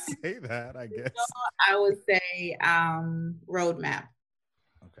say that, I guess. I would say roadmap.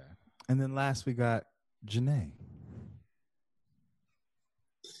 Okay. And then last we got Janae.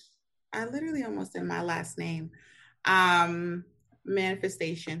 I literally almost said my last name.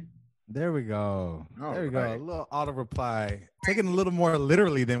 Manifestation. There we go. All there we go. right. A little auto reply. Taken a little more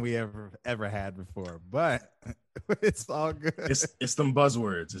literally than we ever had before, but it's all good. It's them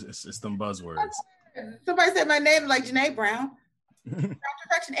buzzwords. It's them buzzwords. Somebody said my name like Janae Brown. Brown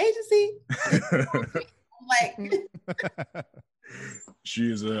Direction Agency. Like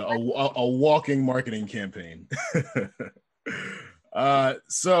She is a walking marketing campaign.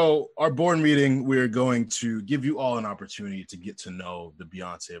 So our board meeting, we're going to give you all an opportunity to get to know the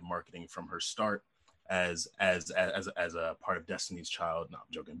Beyonce of marketing from her start as a part of Destiny's Child. No, I'm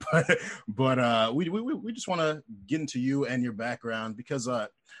joking, but we just want to get into you and your background because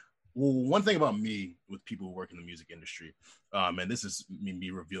one thing about me with people who work in the music industry, and this is me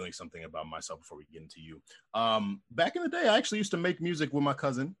revealing something about myself before we get into you. Back in the day, I actually used to make music with my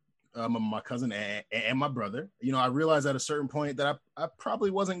cousin and my brother. You know, I realized at a certain point that I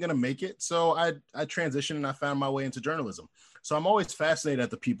probably wasn't going to make it. So I transitioned and I found my way into journalism. So I'm always fascinated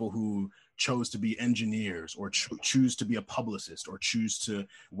at the people who chose to be engineers or choose to be a publicist or choose to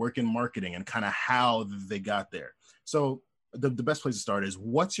work in marketing and kind of how they got there. So the best place to start is,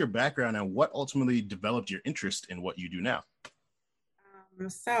 what's your background and what ultimately developed your interest in what you do now?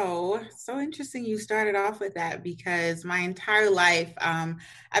 So interesting you started off with that, because my entire life,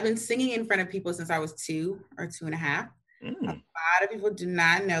 I've been singing in front of people since I was 2 or 2.5. A lot of people do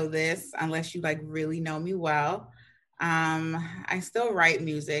not know this unless you like really know me well. I still write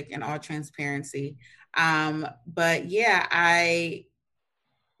music in all transparency. But yeah, I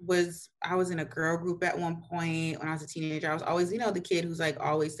was in a girl group at one point when I was a teenager. I was always, the kid who's like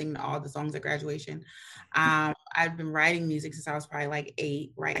always singing all the songs at graduation. I've been writing music since I was probably like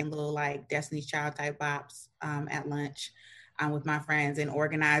 8, writing little like Destiny's Child type bops at lunch with my friends and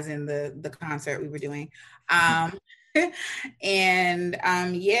organizing the concert we were doing. And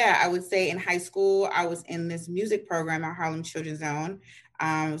I would say in high school, I was in this music program at Harlem Children's Zone.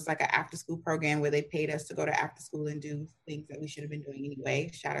 It was like an after school program where they paid us to go to after school and do things that we should have been doing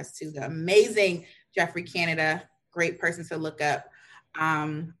anyway. Shout out to the amazing Jeffrey Canada, great person to look up.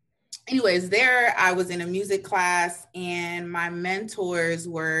 Anyways, there I was in a music class and my mentors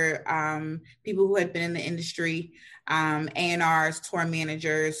were people who had been in the industry, A&Rs, tour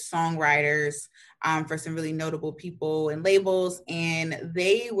managers, songwriters, for some really notable people and labels. And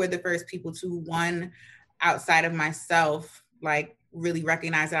they were the first people to, one, outside of myself, like really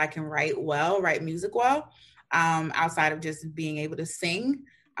recognize that I can write music well, outside of just being able to sing.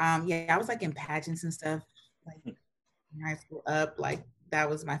 I was like in pageants and stuff, like in high school like that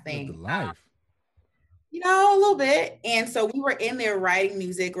was my thing. Life. A little bit. And so we were in there writing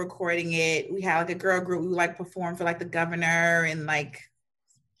music, recording it. We had like a girl group. We would like perform for like the governor and like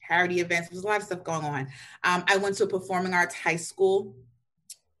charity events. There was a lot of stuff going on. I went to a performing arts high school,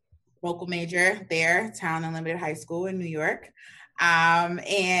 vocal major there, Town Unlimited High School in New York. And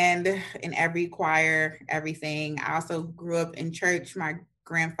in every choir, everything. I also grew up in church. My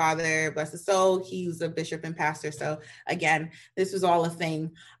grandfather, bless his soul, he was a bishop and pastor. So again, this was all a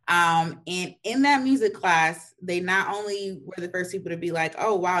thing. And in that music class, they not only were the first people to be like,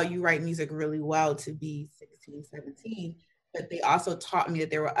 oh, wow, you write music really well to be 16, 17, but they also taught me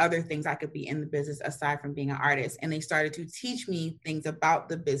that there were other things I could be in the business aside from being an artist. And they started to teach me things about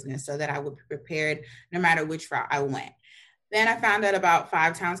the business so that I would be prepared no matter which route I went. Then I found out about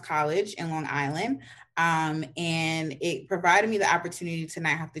Five Towns College in Long Island, and it provided me the opportunity to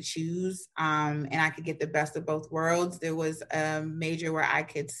not have to choose, and I could get the best of both worlds. There was a major where I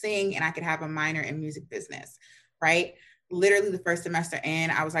could sing and I could have a minor in music business, right? Literally the first semester in,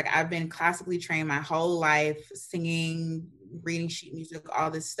 I was like, I've been classically trained my whole life, singing, reading sheet music,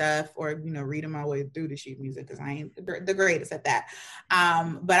 all this stuff, or, reading my way through the sheet music because I ain't the greatest at that.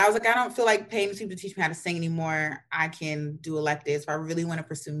 But I was like, I don't feel like paying people to teach me how to sing anymore. I can do electives. If I really want to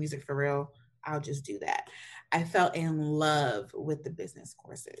pursue music for real, I'll just do that. I fell in love with the business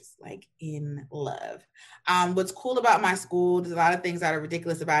courses, like in love. What's cool about my school, there's a lot of things that are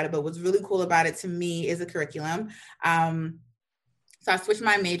ridiculous about it, but what's really cool about it to me is the curriculum. So I switched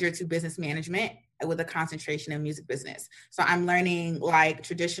my major to business management with a concentration in music business. So I'm learning like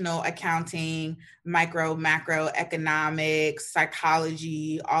traditional accounting, micro, macro economics,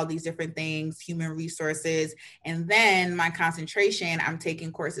 psychology, all these different things, human resources. And then my concentration, I'm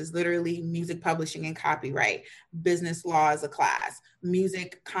taking courses, literally music publishing and copyright, business law is a class,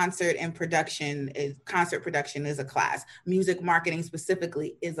 music concert production is a class, music marketing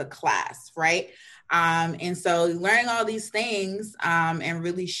specifically is a class, right? And so learning all these things and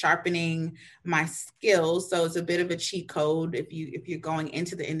really sharpening my skills. So it's a bit of a cheat code if you're going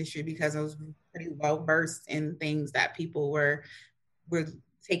into the industry, because I was pretty well versed in things that people were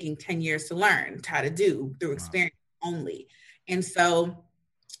taking 10 years to learn how to do through experience only. And so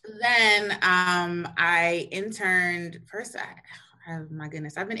then I interned first. Oh my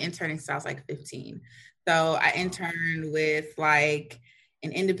goodness, I've been interning since I was like 15. So I interned with like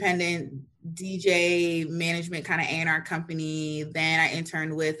an independent DJ management kind of A&R company. Then I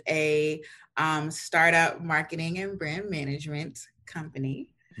interned with a startup marketing and brand management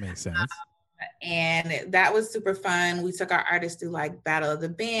company. Makes sense. And that was super fun. We took our artists through like Battle of the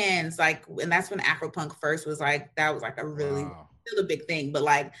Bands, like, and that's when Afropunk first was like, that was like a really still a big thing, but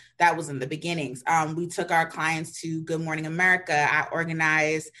like that was in the beginnings. We took our clients to Good Morning America. I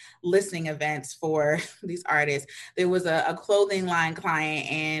organized listening events for these artists. There was a clothing line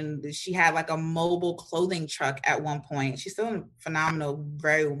client, and she had like a mobile clothing truck at one point. She's still a phenomenal,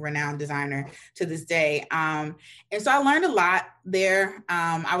 very renowned designer to this day. And so I learned a lot there.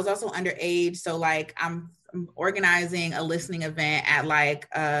 I was also underage, so like I'm organizing a listening event at like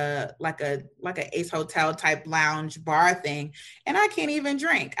a Ace Hotel type lounge bar thing, and I can't even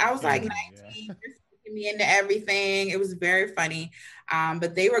drink. I was like 19, just taking me into everything. It was very funny,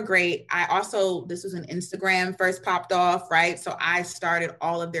 but they were great. This was when Instagram first popped off, right? So I started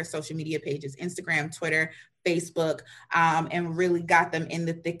all of their social media pages, Instagram, Twitter, Facebook, and really got them in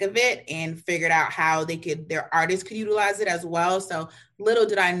the thick of it and figured out how their artists could utilize it as well. So little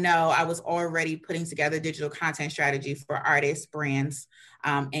did I know, I was already putting together digital content strategy for artists, brands,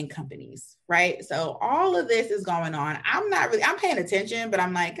 and companies, right? So all of this is going on. I'm paying attention, but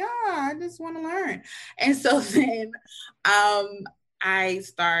I'm like, I just want to learn. And so then,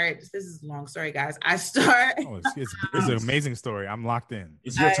 this is a long story, guys. It's an amazing story. I'm locked in.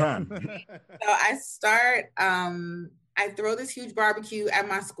 It's your time. I throw this huge barbecue at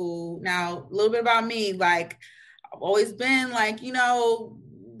my school. Now, a little bit about me, like I've always been like,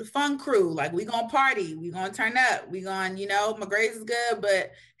 the fun crew, like we gonna party, we gonna turn up, we gonna, my grades is good,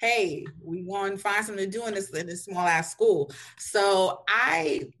 but hey, we gonna find something to do in this small ass school. So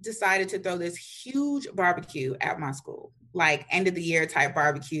I decided to throw this huge barbecue at my school, like end of the year type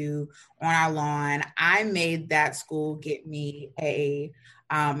barbecue on our lawn. I made that school get me a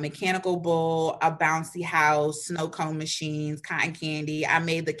mechanical bull, a bouncy house, snow cone machines, cotton candy. I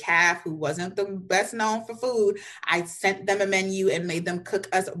made the calf, who wasn't the best known for food. I sent them a menu and made them cook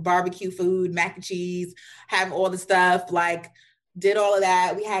us barbecue food, mac and cheese, have all the stuff, like did all of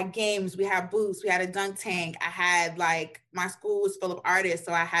that. We had games, we had booths, we had a dunk tank. I had my school was full of artists.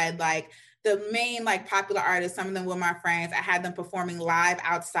 So I had the main popular artists, some of them were my friends. I had them performing live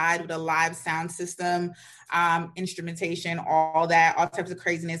outside with a live sound system, instrumentation, all types of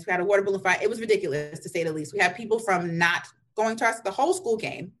craziness. We had a water balloon fight. It was ridiculous, to say the least. We had people from not going to us. The whole school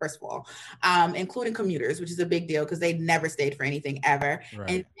came, first of all, including commuters, which is a big deal because they never stayed for anything ever. Right.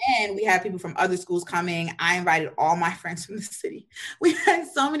 And then we had people from other schools coming. I invited all my friends from the city. We had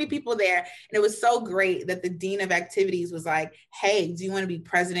so many people there. And it was so great that the dean of activities was like, hey, do you want to be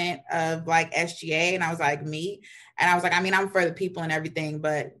president of SGA? And I was like, me? And I was like, I'm for the people and everything,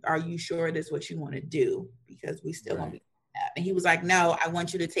 but are you sure this is what you want to do? Because we still want to be that. And he was like, no, I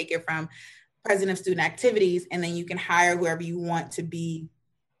want you to take it from president of student activities, and then you can hire whoever you want to be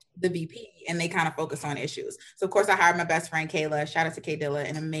the VP, and they kind of focus on issues. So of course I hired my best friend, Kayla, shout out to Kay Dilla,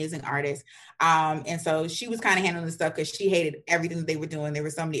 an amazing artist. And so she was kind of handling the stuff because she hated everything that they were doing. There were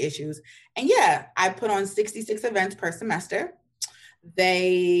so many issues. And yeah, I put on 66 events per semester.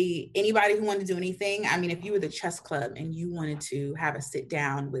 Anybody who wanted to do anything, if you were the chess club and you wanted to have a sit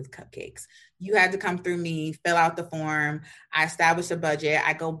down with cupcakes, you had to come through me, fill out the form. I established a budget.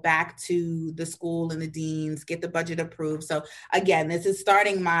 I go back to the school and the deans, get the budget approved. So again, this is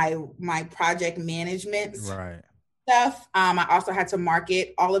starting my project management stuff. I also had to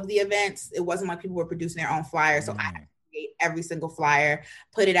market all of the events. It wasn't like people were producing their own flyers. So I had to create every single flyer,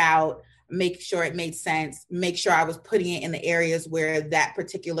 put it out, make sure it made sense, make sure I was putting it in the areas where that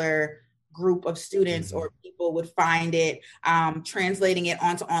particular group of students or people would find it, translating it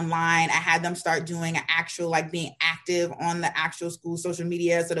onto online. I had them start doing an actual, being active on the actual school social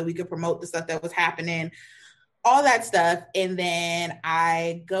media so that we could promote the stuff that was happening, all that stuff. And then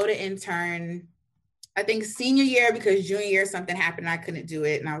I go to intern I think senior year, because junior year something happened and I couldn't do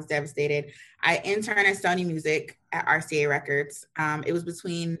it and I was devastated. I interned at Sony Music at RCA Records. It was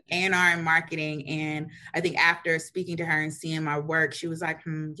between A&R and marketing. And I think after speaking to her and seeing my work, she was like,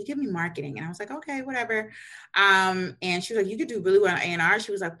 you give me marketing. And I was like, okay, whatever. And she was like, you could do really well on A&R.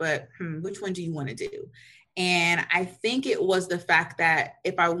 She was like, but which one do you want to do? And I think it was the fact that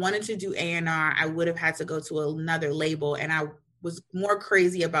if I wanted to do A&R, I would have had to go to another label. And I was more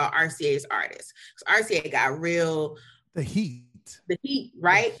crazy about RCA's artists. Because RCA got real... The heat,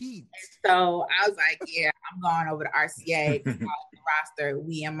 right? The heat. So I was like, yeah, I'm going over to RCA, the roster,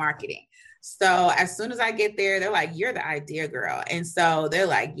 we in marketing. So as soon as I get there, they're like, you're the idea girl. And so they're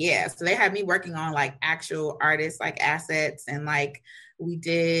like, yeah. So they had me working on like actual artists, like assets. And like, we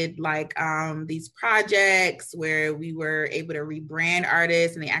did like these projects where we were able to rebrand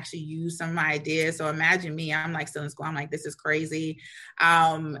artists and they actually used some of my ideas. So imagine me, I'm like still in school. I'm like, this is crazy.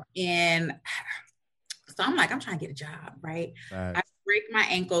 And so I'm like, I'm trying to get a job, right? I break my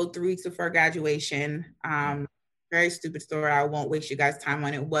ankle 3 weeks before graduation. Very stupid story. I won't waste you guys' time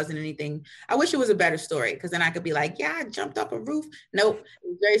on it. It wasn't anything. I wish it was a better story because then I could be like, yeah, I jumped off a roof. Nope, it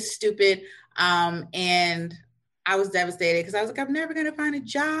was very stupid. And I was devastated because I was like, I'm never going to find a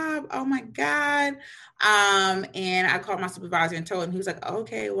job. Oh my God. And I called my supervisor and told him, he was like,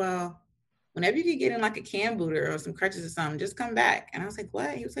 okay, well, whenever you can get in like a cam booter or some crutches or something, just come back. And I was like,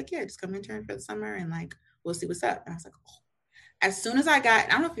 what? He was like, yeah, just come intern for the summer and like, we'll see what's up. And I was like, oh. As soon as I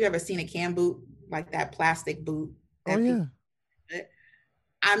don't know if you've ever seen a cam boot, like that plastic boot. Oh yeah.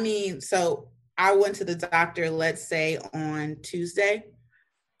 I mean, so I went to the doctor, let's say on Tuesday.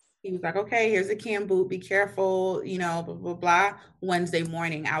 He was like, okay, here's a cam boot. Be careful, you know, blah, blah, blah. Wednesday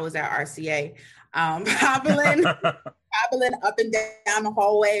morning, I was at RCA, hobbling up and down the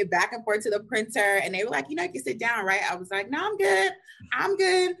hallway, back and forth to the printer. And they were like, you know, you can sit down, right? I was like, no, I'm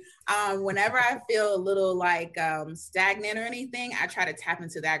good. Whenever I feel a little like stagnant or anything, I try to tap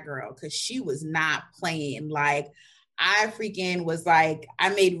into that girl because she was not playing. Like, I freaking was like, I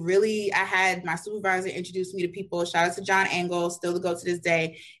had my supervisor introduce me to people. Shout out to John Angle, still to go to this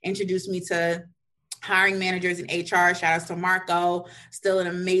day, introduced me to hiring managers in HR. Shout out to Marco, still an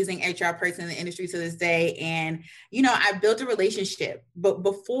amazing HR person in the industry to this day. And, you know, I built a relationship, but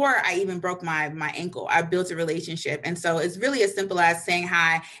before I even broke my ankle, I built a relationship. And so it's really as simple as saying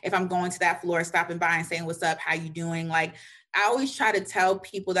hi. If I'm going to that floor, stopping by and saying, what's up? How you doing? Like, I always try to tell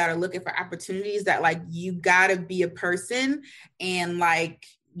people that are looking for opportunities that like, you gotta be a person and like,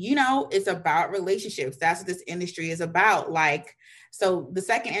 you know, it's about relationships. That's what this industry is about. Like, so the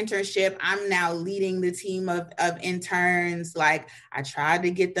second internship, I'm now leading the team of interns. Like, I tried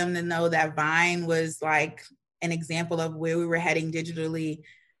to get them to know that Vine was like an example of where we were heading digitally.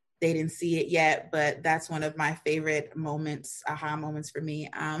 They didn't see it yet, but that's one of my favorite moments, aha moments for me.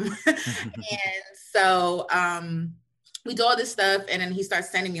 And so, we do all this stuff and then he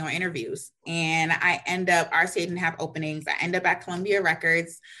starts sending me on interviews and I end up, RCA didn't have openings. I end up at Columbia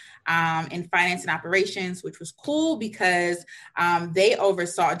Records in finance and operations, which was cool because they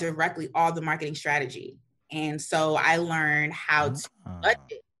oversaw directly all the marketing strategy. And so I learned how to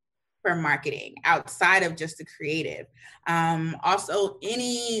budget for marketing outside of just the creative. Also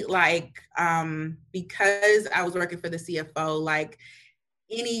any because I was working for the CFO, like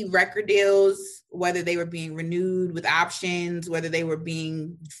any record deals, whether they were being renewed with options, whether they were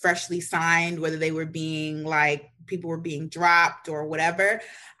being freshly signed, whether they were being like people were being dropped or whatever,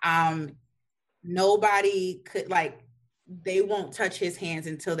 nobody could like, they won't touch his hands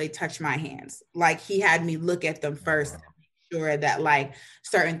until they touch my hands. Like he had me look at them first, to make sure that like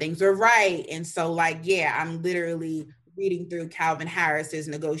certain things were right. And so like, yeah, I'm literally reading through Calvin Harris's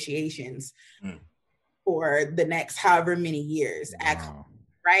negotiations for the next however many years. Wow.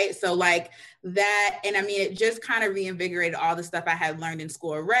 Right. So like that, and I mean, it just kind of reinvigorated all the stuff I had learned in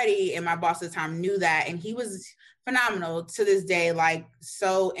school already. And my boss at the time knew that. And he was phenomenal to this day, like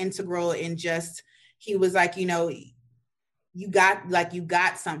so integral in just, he was like, you know, you got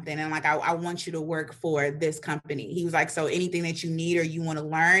something. And like, I want you to work for this company. He was like, so anything that you need or you want to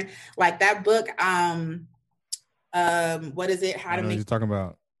learn, like that book, what is it? How to make you're talking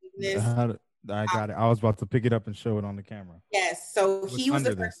about I got it. I was about to pick it up and show it on the camera. Yes. So he was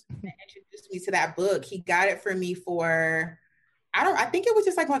the person that introduced me to that book. He got it for me for, I think it was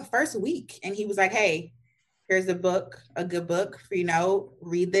just like my first week. And he was like, hey, here's a book, a good book for, you know,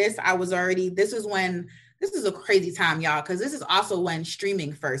 read this. This is a crazy time, y'all, because this is also when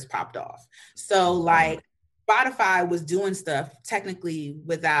streaming first popped off. So like Spotify was doing stuff technically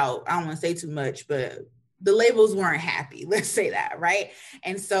without, I don't want to say too much, but the labels weren't happy, let's say that, right?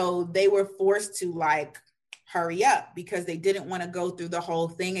 And so they were forced to like hurry up, because they didn't want to go through the whole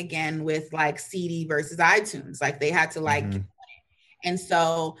thing again with like CD versus iTunes. Like they had to like, and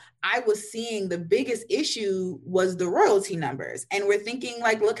so I was seeing the biggest issue was the royalty numbers. And we're thinking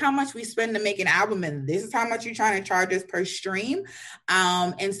like, look how much we spend to make an album, and this is how much you're trying to charge us per stream.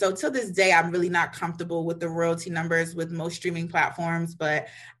 And so to this day, I'm really not comfortable with the royalty numbers with most streaming platforms, but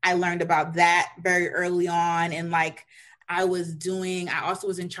I learned about that very early on. And like, I also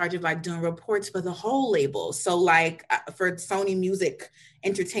was in charge of like doing reports for the whole label. So like for Sony Music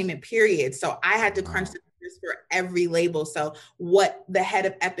Entertainment period. So I had to crunch the numbers for every label. So what the head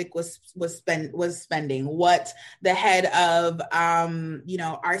of Epic was spending, what the head of,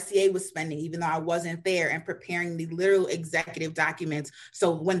 RCA was spending, even though I wasn't there, and preparing the literal executive documents.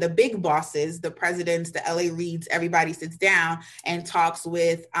 So when the big bosses, the presidents, the LA Reeds, everybody sits down and talks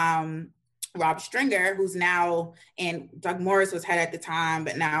with, Rob Stringer, who's now, and Doug Morris was head at the time,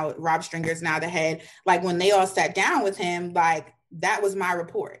 but now Rob Stringer is now the head. Like when they all sat down with him, like that was my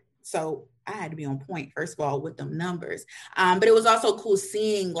report. So I had to be on point, first of all, with them numbers. But it was also cool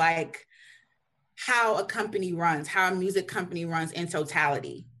seeing like how a company runs, how a music company runs in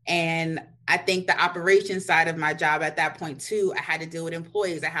totality. And I think the operations side of my job at that point too, I had to deal with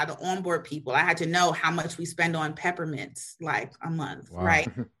employees. I had to onboard people. I had to know how much we spend on peppermints like a month, right?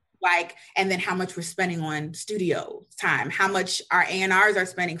 Like, and then how much we're spending on studio time, how much our A&Rs are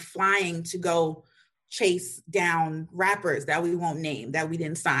spending flying to go chase down rappers that we won't name, that we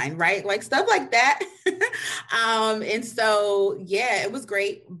didn't sign, right? Like stuff like that. And so, yeah, it was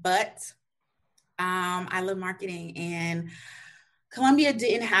great, but I love marketing, and Columbia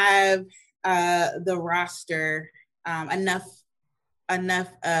didn't have the roster, enough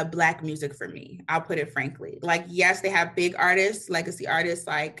Black music for me. I'll put it frankly. Like, yes, they have big artists, legacy artists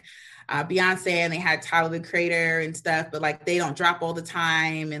like Beyonce, and they had Tyler the Creator and stuff, but like they don't drop all the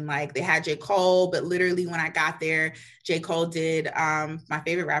time. And like they had J. Cole, but literally when I got there, J. Cole did my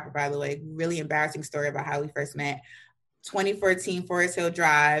favorite rapper, by the way, really embarrassing story about how we first met. 2014 Forest Hill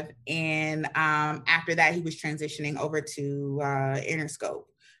Drive. And after that, he was transitioning over to Interscope,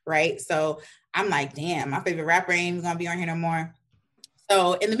 right? So I'm like, damn, my favorite rapper ain't even gonna be on here no more.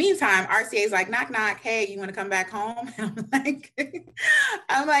 So in the meantime, RCA is like, knock, knock. Hey, you want to come back home? And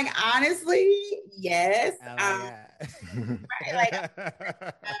I'm like, honestly, yes. My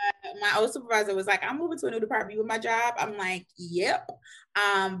old supervisor was like, I'm moving to a new department with my job. I'm like, yep.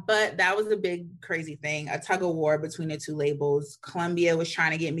 But that was a big, crazy thing, a tug of war between the two labels. Columbia was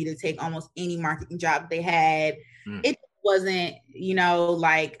trying to get me to take almost any marketing job they had. It wasn't,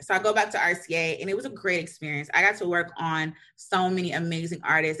 so I go back to RCA, and it was a great experience. I got to work on so many amazing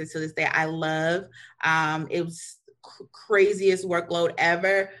artists, and to this day I love. It was craziest workload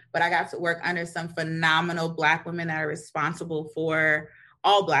ever, but I got to work under some phenomenal Black women that are responsible for,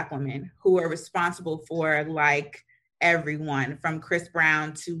 all Black women who are responsible for like everyone from Chris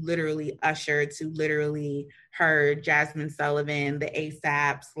Brown to literally Usher to literally her, Jasmine Sullivan, the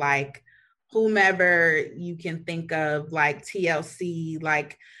ASAPs, like whomever you can think of, like TLC,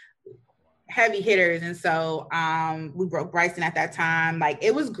 like heavy hitters. And so we broke Bryson at that time. Like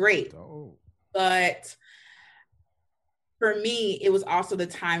it was great. But for me, it was also the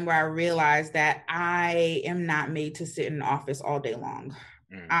time where I realized that I am not made to sit in an office all day long.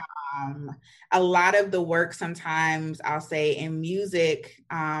 A lot of the work sometimes, I'll say in music,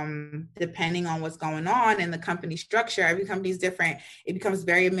 depending on what's going on in the company structure, every company is different. It becomes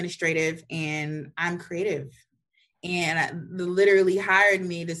very administrative, and I'm creative. And they literally hired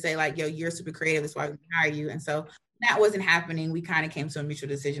me to say like, yo, you're super creative. That's why we hire you. And so that wasn't happening. We kind of came to a mutual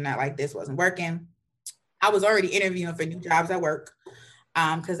decision that like this wasn't working. I was already interviewing for new jobs at work,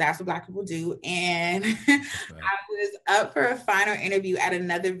 because that's what Black people do. And I was up for a final interview at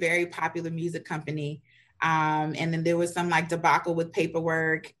another very popular music company. And then there was some like debacle with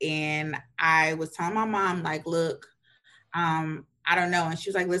paperwork. And I was telling my mom, like, look, I don't know. And she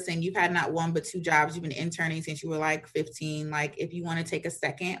was like, listen, you've had not one, but two jobs. You've been interning since you were like 15. Like, if you want to take a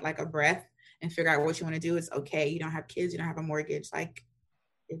second, like a breath, and figure out what you want to do, it's okay. You don't have kids. You don't have a mortgage. Like,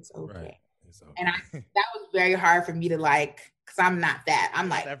 it's okay. Right. Okay. And that was very hard for me to like, because I'm not that. I'm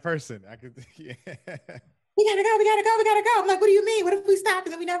like that person. I could, yeah. We gotta go. I'm like, what do you mean? What if we stop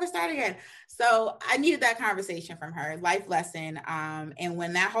and then we never start again? So I needed that conversation from her, life lesson. And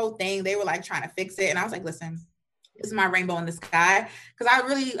when that whole thing, they were like trying to fix it, and I was like, listen, this is my rainbow in the sky. Because I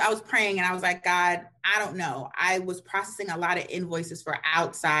was praying, and I was like, God, I don't know. I was processing a lot of invoices for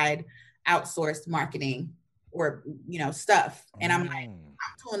outsourced marketing or stuff, and I'm like,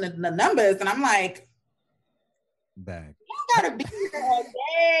 I'm doing the numbers, and I'm like, back. You gotta be here all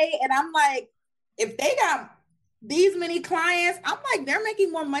day. And I'm like, if they got these many clients. I'm like, they're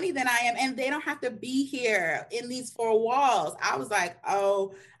making more money than I am, and they don't have to be here in these four walls. I was like,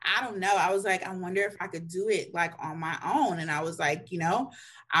 oh, I don't know. I was like, I wonder if I could do it like on my own. And I was like,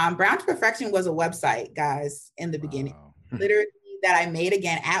 Brown to Perfection was a website, guys, in the beginning. Literally that I made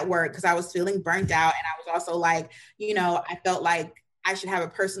again at work because I was feeling burnt out. And I was also like, I felt like I should have a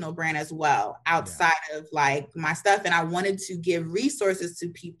personal brand as well outside of like my stuff. And I wanted to give resources to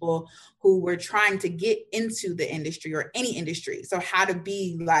people who were trying to get into the industry or any industry. So how to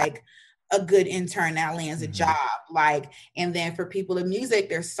be like a good intern that lands a job, like, and then for people in music,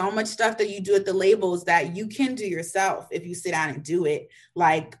 there's so much stuff that you do at the labels that you can do yourself if you sit down and do it.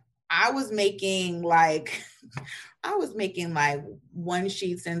 Like I was making like one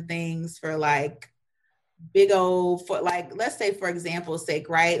sheets and things for like big old, for like, let's say for example's sake,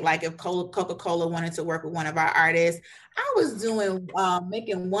 right? Like if Coca-Cola wanted to work with one of our artists, I was doing,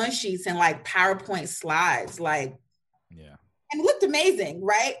 making one sheets and like PowerPoint slides, like, and it looked amazing,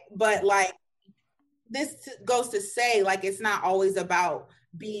 right? But like, this goes to say, like, it's not always about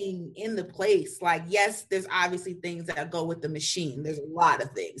being in the place. Like, yes, there's obviously things that go with the machine. There's a lot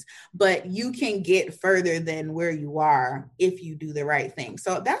of things, but you can get further than where you are if you do the right thing.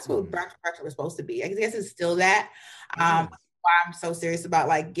 So that's what Brown to Perfection was supposed to be. I guess it's still that. Why I'm so serious about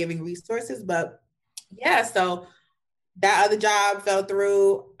like giving resources. But yeah, so that other job fell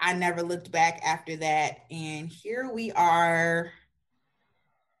through. I never looked back after that. And here we are.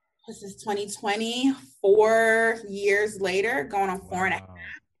 This is 2020, 4 years later, going on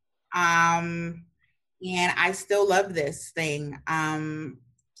 4.5. And I still love this thing.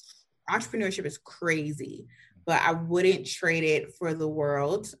 Entrepreneurship is crazy, but I wouldn't trade it for the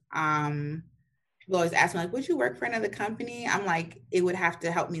world. People always ask me, like, would you work for another company? I'm like, it would have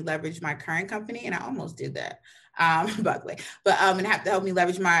to help me leverage my current company. And I almost did that, by the way. But it'd have to help me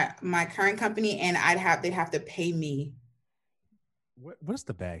leverage my current company, and they'd have to pay me. What's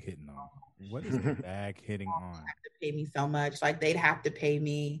the bag hitting on? What is the bag hitting on? They have to pay me so much. Like they'd have to pay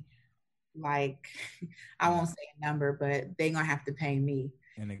me, like, I won't say a number, but they're gonna have to pay me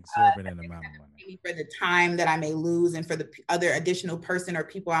an exorbitant amount of money for the time that I may lose, and for the other additional person or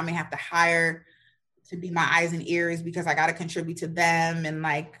people I may have to hire to be my eyes and ears because I got to contribute to them. And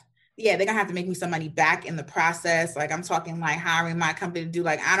like, yeah, they're gonna have to make me some money back in the process. Like I'm talking like hiring my company to do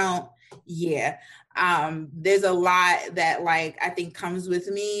like, there's a lot that like I think comes with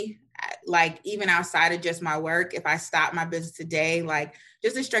me, like even outside of just my work. If I stop my business today, like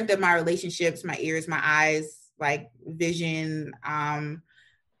just the strength of my relationships, my ears, my eyes, like vision,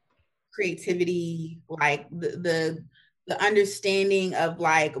 creativity, like the understanding of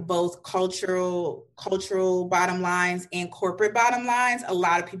like both cultural bottom lines and corporate bottom lines. A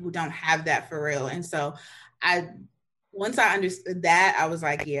lot of people don't have that for real. And so once I understood that, I was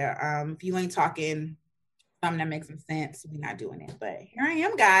like, if you ain't talking something that makes some sense, we're not doing it. But here I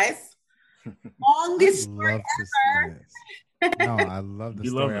am, guys. Longest story ever. No, I love the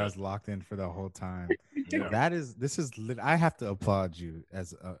story. I was locked in for the whole time. Yeah. I have to applaud you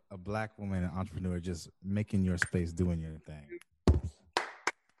as a Black woman and entrepreneur, just making your space, doing your thing.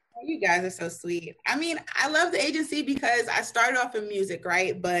 You guys are so sweet. I mean, I love the agency because I started off in music,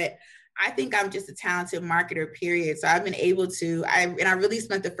 right? But I think I'm just a talented marketer, period. So I've been able to, I really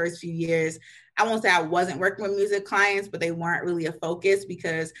spent the first few years, I won't say I wasn't working with music clients, but they weren't really a focus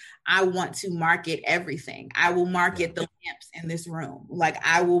because I want to market everything. I will market the lamps in this room. Like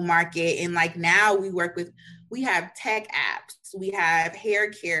I will market, and like now we have tech apps, we have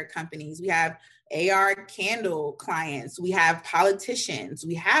hair care companies, we have AR candle clients, we have politicians,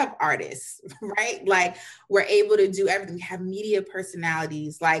 we have artists, right? Like we're able to do everything. We have media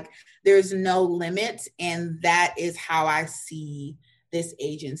personalities, like there's no limit. And that is how I see this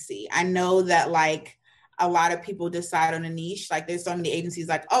agency. I know that like a lot of people decide on a niche. Like there's so many agencies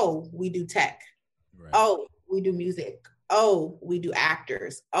like, oh, we do tech. Right. Oh, we do music. Oh, we do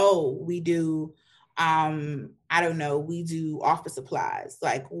actors. Oh, we do I don't know, we do office supplies,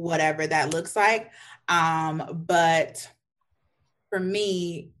 like whatever that looks like. But for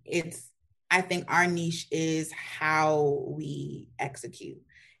me, I think our niche is how we execute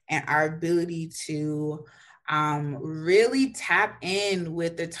and our ability to really tap in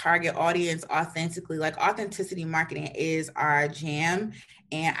with the target audience authentically. Like authenticity marketing is our jam.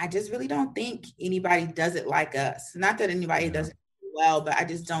 And I just really don't think anybody does it like us. Not that anybody does it well, but I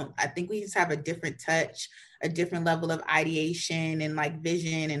think we just have a different touch, a different level of ideation and like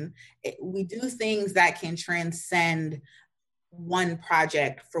vision. And we do things that can transcend one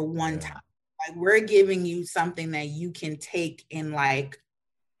project for one time. Like we're giving you something that you can take and like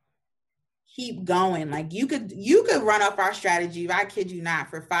keep going. Like you could run up our strategy, I kid you not,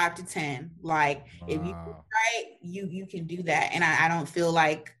 for 5 to 10. Like if you right, you can do that. And I don't feel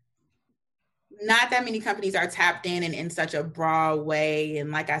like not that many companies are tapped in such a broad way.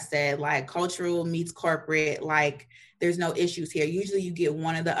 And like I said, like cultural meets corporate, like there's no issues here. Usually you get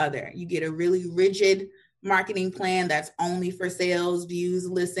one or the other. You get a really rigid marketing plan that's only for sales, views,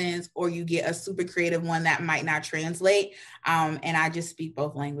 listens, or you get a super creative one that might not translate. And I just speak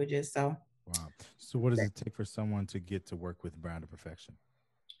both languages. So wow. So what does it take for someone to get to work with Brown to Perfection?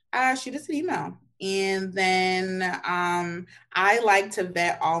 Shoot us an email. And then I like to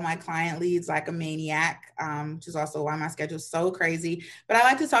vet all my client leads like a maniac, which is also why my schedule is so crazy. But I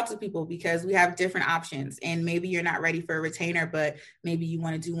like to talk to people because we have different options. And maybe you're not ready for a retainer, but maybe you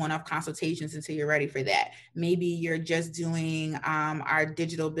want to do one-off consultations until you're ready for that. Maybe you're just doing our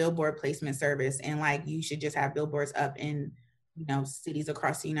digital billboard placement service, and like you should just have billboards up in cities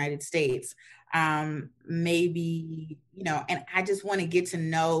across the United States. Maybe, and I just want to get to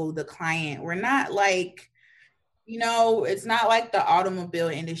know the client. We're not like, it's not like the automobile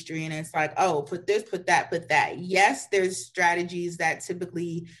industry and it's like, oh, put this, put that, put that. Yes, there's strategies that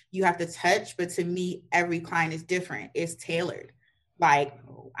typically you have to touch, but to me, every client is different. It's tailored. Like,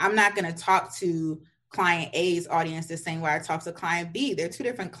 I'm not going to talk to client A's audience the same way I talk to client B. They're two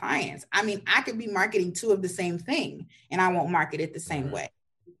different clients. I mean, I could be marketing two of the same thing and I won't market it the same way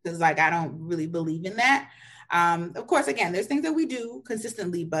because like, I don't really believe in that. Of course, again, there's things that we do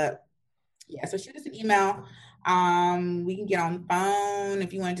consistently, but yeah, so shoot us an email. We can get on the phone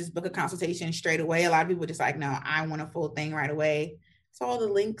if you want to just book a consultation straight away. A lot of people just like, no, I want a full thing right away. So all the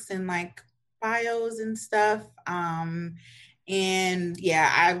links and like bios and stuff. And yeah,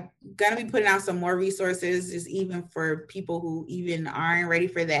 I'm going to be putting out some more resources just even for people who even aren't ready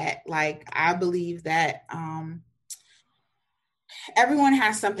for that. Like, I believe that everyone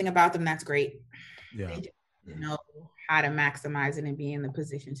has something about them that's great. Yeah. They just know how to maximize it and be in the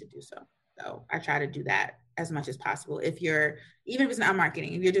position to do so. So I try to do that as much as possible. Even if it's not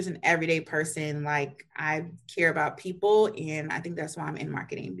marketing, if you're just an everyday person, like I care about people. And I think that's why I'm in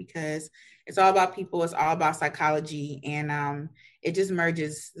marketing, because it's all about people. It's all about psychology. And it just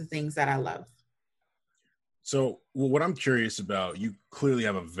merges the things that I love. So what I'm curious about, you clearly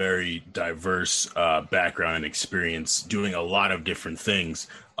have a very diverse background and experience doing a lot of different things.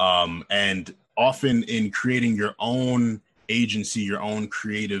 And often in creating your own agency, your own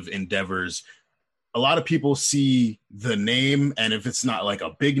creative endeavors, a lot of people see the name, and if it's not like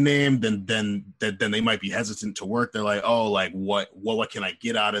a big name, then they might be hesitant to work. They're like, oh, like what can I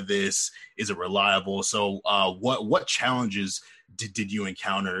get out of this? Is it reliable? So what challenges did you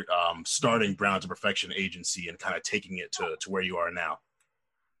encounter starting Brown to Perfection agency and kind of taking it to where you are now?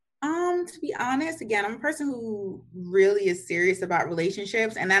 To be honest, again, I'm a person who really is serious about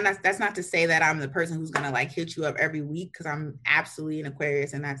relationships. And that's not to say that I'm the person who's going to like hit you up every week, because I'm absolutely an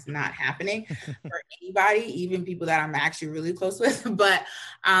Aquarius and that's not happening for anybody, even people that I'm actually really close with. But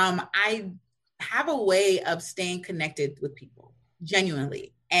I have a way of staying connected with people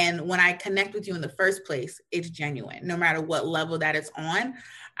genuinely. And when I connect with you in the first place, it's genuine, no matter what level that it's on.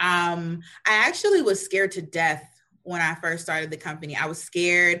 I actually was scared to death when I first started the company. I was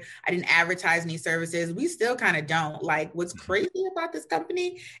scared. I didn't advertise any services. We still kind of don't. Like, what's crazy about this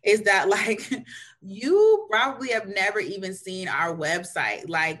company is that like you probably have never even seen our website.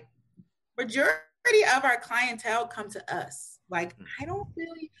 Like, majority of our clientele come to us. Like, I don't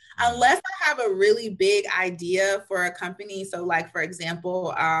really, unless I have a really big idea for a company. So like, for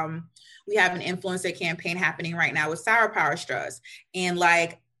example, we have an influencer campaign happening right now with Sour Power Straws. And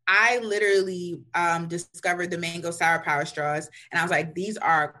like, I literally discovered the mango sour power straws and I was like, these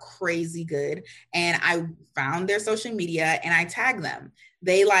are crazy good. And I found their social media and I tagged them.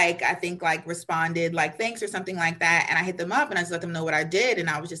 They I think responded like, thanks or something like that. And I hit them up and I just let them know what I did. And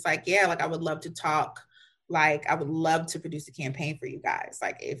I was just like, yeah, like I would love to talk. Like I would love to produce a campaign for you guys.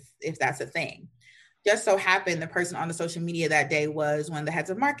 Like if that's a thing. Just so happened the person on the social media that day was one of the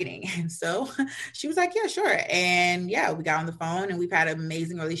heads of marketing. And so she was like, yeah, sure. And yeah, we got on the phone and we've had an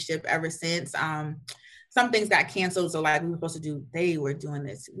amazing relationship ever since. Some things got canceled. So like we were doing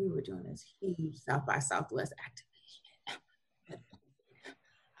this huge South by Southwest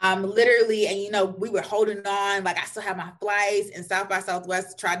activation. Literally, and we were holding on, like I still have my flights, and South by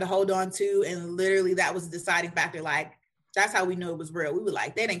Southwest tried to hold on to, and literally that was the deciding factor. Like, that's how we knew it was real. We were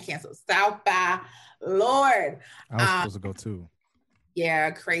like, they didn't cancel South by, Lord. I was supposed to go too.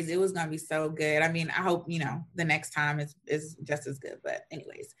 Yeah, crazy. It was going to be so good. I mean, I hope, the next time is just as good. But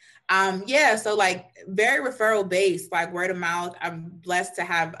anyways, yeah, so like very referral based, like word of mouth. I'm blessed to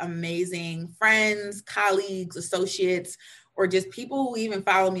have amazing friends, colleagues, associates or just people who even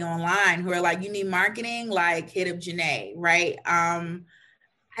follow me online who are like, you need marketing, like hit up Janae, right?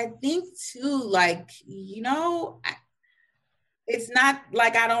 I think too, like, it's not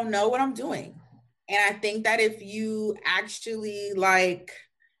like I don't know what I'm doing. And I think that if you actually like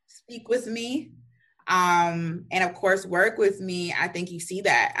speak with me, and of course work with me, I think you see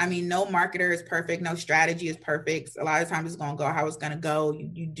that. I mean, no marketer is perfect, no strategy is perfect. A lot of times it's gonna go how it's gonna go.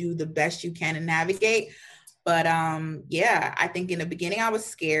 You do the best you can and navigate. But yeah, I think in the beginning I was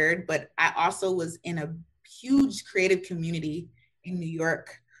scared, but I also was in a huge creative community in New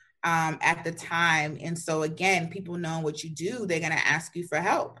York at the time. And so again, people know what you do, they're gonna ask you for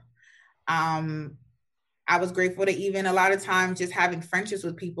help. I was grateful to even a lot of times just having friendships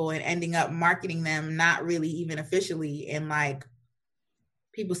with people and ending up marketing them, not really even officially. And like,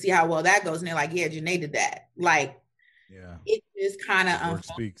 people see how well that goes and they're like, yeah, Janae did that. Like, yeah, it just kind of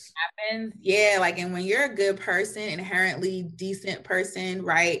speaks. happens. Yeah. Like, and when you're a good person, inherently decent person,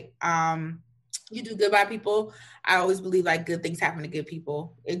 right? You do good by people. I always believe like good things happen to good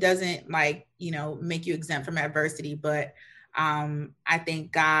people. It doesn't like, make you exempt from adversity, but I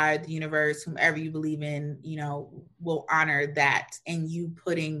think God, the universe, whomever you believe in, will honor that and you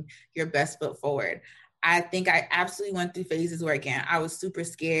putting your best foot forward. I think I absolutely went through phases where, again, I was super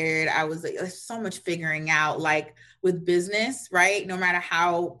scared. I was like, there's so much figuring out, like with business, right? No matter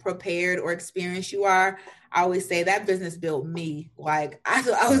how prepared or experienced you are, I always say that business built me. Like I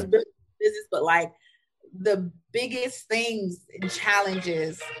was built business, but like the biggest things and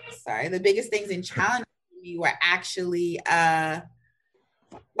challenges me were actually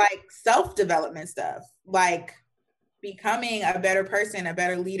like self-development stuff, like becoming a better person, a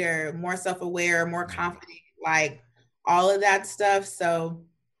better leader, more self-aware, more confident, like all of that stuff. So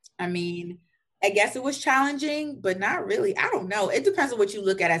I mean, I guess it was challenging, but not really. I don't know. It depends on what you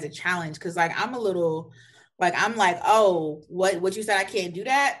look at as a challenge. Cause like I'm a little like, I'm like, oh, what you said I can't do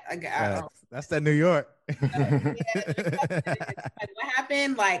that? That's that New York. Like, what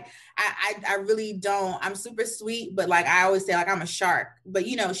happened? Like I really don't. I'm super sweet, but like I always say, like I'm a shark. But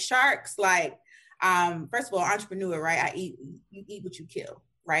sharks, like first of all, entrepreneur, right? You eat what you kill,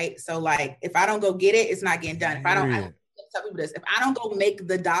 right? So like if I don't go get it, it's not getting done. If I tell people this, if I don't go make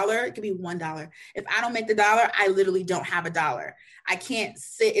the dollar, it could be $1. If I don't make the dollar, I literally don't have a dollar. I can't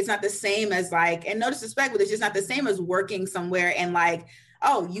sit. It's not the same as like, and no disrespect, but it's just not the same as working somewhere and like,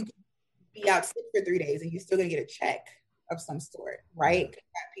 oh, you can be out sick for 3 days and you're still gonna get a check of some sort, right?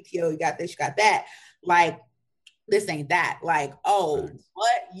 You got PTO, you got this, you got that. Like, this ain't that. Like, oh,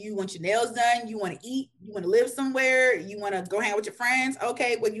 what? You want your nails done? You want to eat? You want to live somewhere? You want to go hang out with your friends?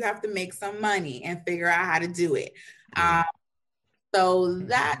 Okay, well, you have to make some money and figure out how to do it. So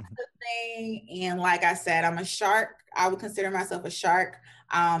that's the thing. And like I said, I'm a shark. I would consider myself a shark.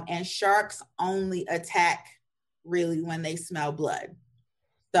 And sharks only attack really when they smell blood.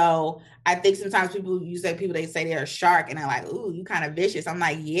 So I think sometimes they say they're a shark and they're like, ooh, you kind of vicious. I'm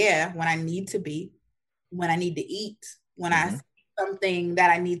like, yeah, when I need to be, when I need to eat, when I see something that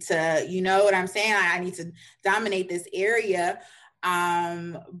I need to, you know what I'm saying? I need to dominate this area.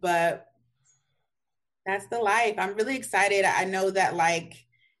 But that's the life. I'm really excited. I know that like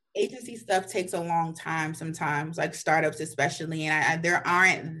agency stuff takes a long time sometimes, like startups especially, and there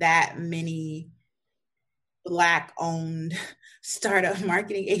aren't that many Black-owned startup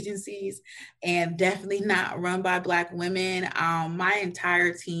marketing agencies, and definitely not run by Black women. My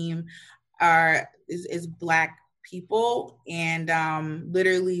entire team is Black people, and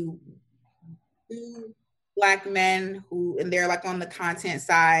literally 2 Black men and they're like on the content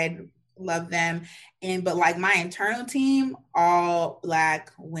side. Love them. But like my internal team, all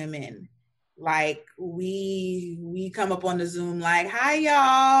Black women. Like we come up on the Zoom like, hi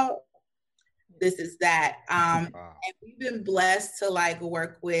y'all, this is that. And we've been blessed to like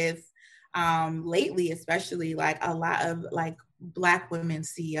work with lately, especially like a lot of like Black women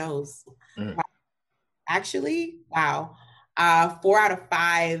CEOs. Actually, wow. 4 out of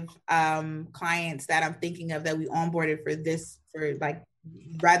 5 clients that I'm thinking of that we onboarded for like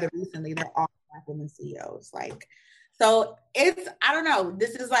rather recently, they're all Black women CEOs. Like, so it's, I don't know,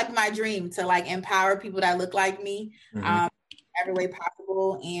 this is like my dream to like empower people that look like me every way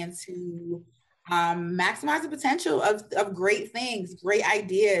possible, and to maximize the potential of great things, great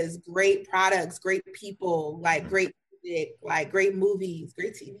ideas, great products, great people, like great music, like great movies,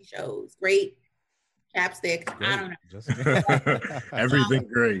 great TV shows, great chapstick. Great. I don't know. Everything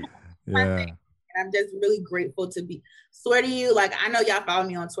great. Yeah. And I'm just really grateful to swear to you, like, I know y'all follow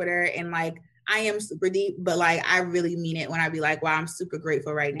me on Twitter and like, I am super deep, but like, I really mean it when I be like, wow, I'm super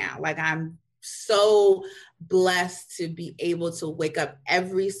grateful right now. Like I'm so blessed to be able to wake up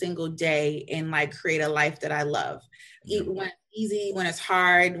every single day and like create a life that I love. When it's easy, when it's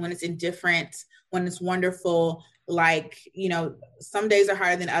hard, when it's indifferent, when it's wonderful. Like, you know, some days are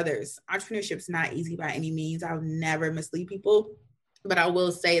harder than others. Entrepreneurship's not easy by any means. I'll never mislead people, but I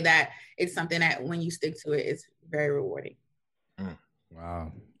will say that it's something that when you stick to it, it's very rewarding.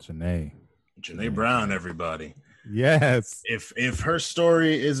 Wow. Janae Brown, everybody. Yes. If her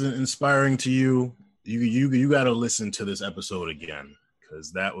story isn't inspiring to you, you got to listen to this episode again,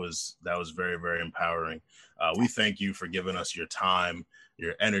 because that was very, very empowering. We thank you for giving us your time,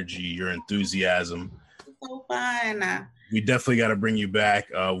 your energy, your enthusiasm. So fun. We definitely got to bring you back.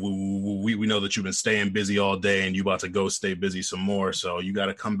 We know that you've been staying busy all day, and you about to go stay busy some more. So you got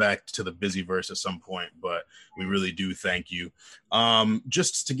to come back to the Busyverse at some point. But we really do thank you.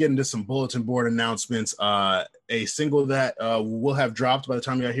 Just to get into some bulletin board announcements, a single that will have dropped by the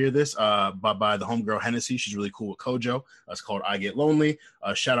time y'all hear this by the homegirl Hennessy. She's really cool with Kojo. It's called I Get Lonely.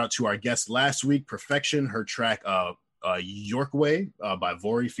 Shout out to our guest last week, Perfection. Her track York Way by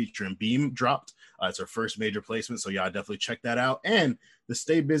Vori featuring Beam dropped. It's her first major placement, so y'all definitely check that out. And the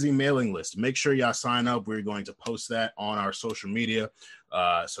Stay Busy mailing list. Make sure y'all sign up. We're going to post that on our social media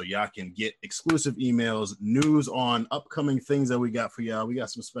so y'all can get exclusive emails, news on upcoming things that we got for y'all. We got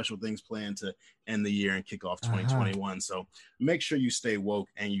some special things planned to end the year and kick off 2021. So make sure you stay woke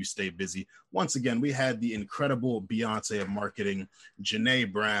and you stay busy. Once again, we had the incredible Beyonce of marketing,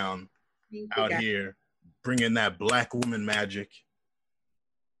 Janae Brown, out here bringing that Black woman magic,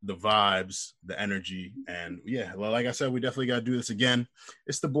 the vibes, the energy, and yeah, well, like I said, we definitely got to do this again.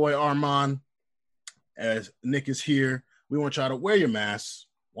 It's the boy Armand. As Nick is here, we want y'all to wear your masks,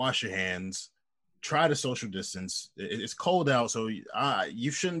 wash your hands, try to social distance. It's cold out, so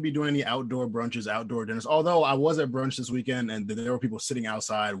you shouldn't be doing any outdoor brunches, outdoor dinners. Although I was at brunch this weekend, and there were people sitting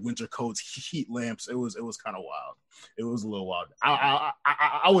outside, winter coats, heat lamps. It was kind of wild. It was a little wild.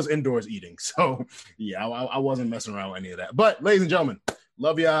 I was indoors eating, so yeah, I wasn't messing around with any of that. But ladies and gentlemen,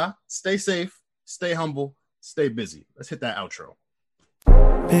 love y'all. Stay safe, stay humble, stay busy. Let's hit that outro.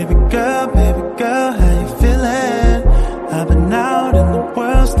 Baby girl, how you feeling? I've been out in the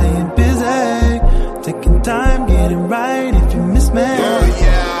world, staying busy, taking time, getting right if you miss me.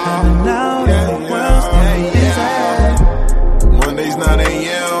 I've been out in the world, staying busy. Mondays 9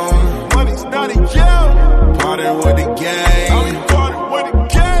 a.m. Mondays 9 a.m. Party with the gang.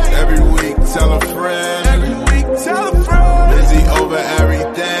 Every week, tell a friend. Busy over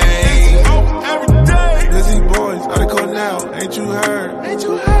everything. Busy boys, article now. Ain't you heard?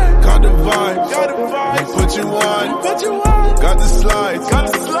 Got the vibes. They put you on. Got the slides.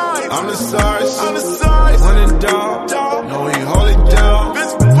 I'm the size. Running down. No, we hold it down.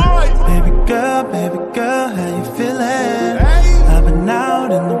 Baby girl, how you feeling? I've been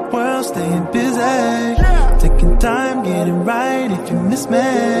out in the world, staying busy, taking time, getting right if you miss me.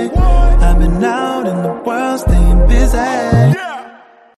 I've been out in the world, staying busy.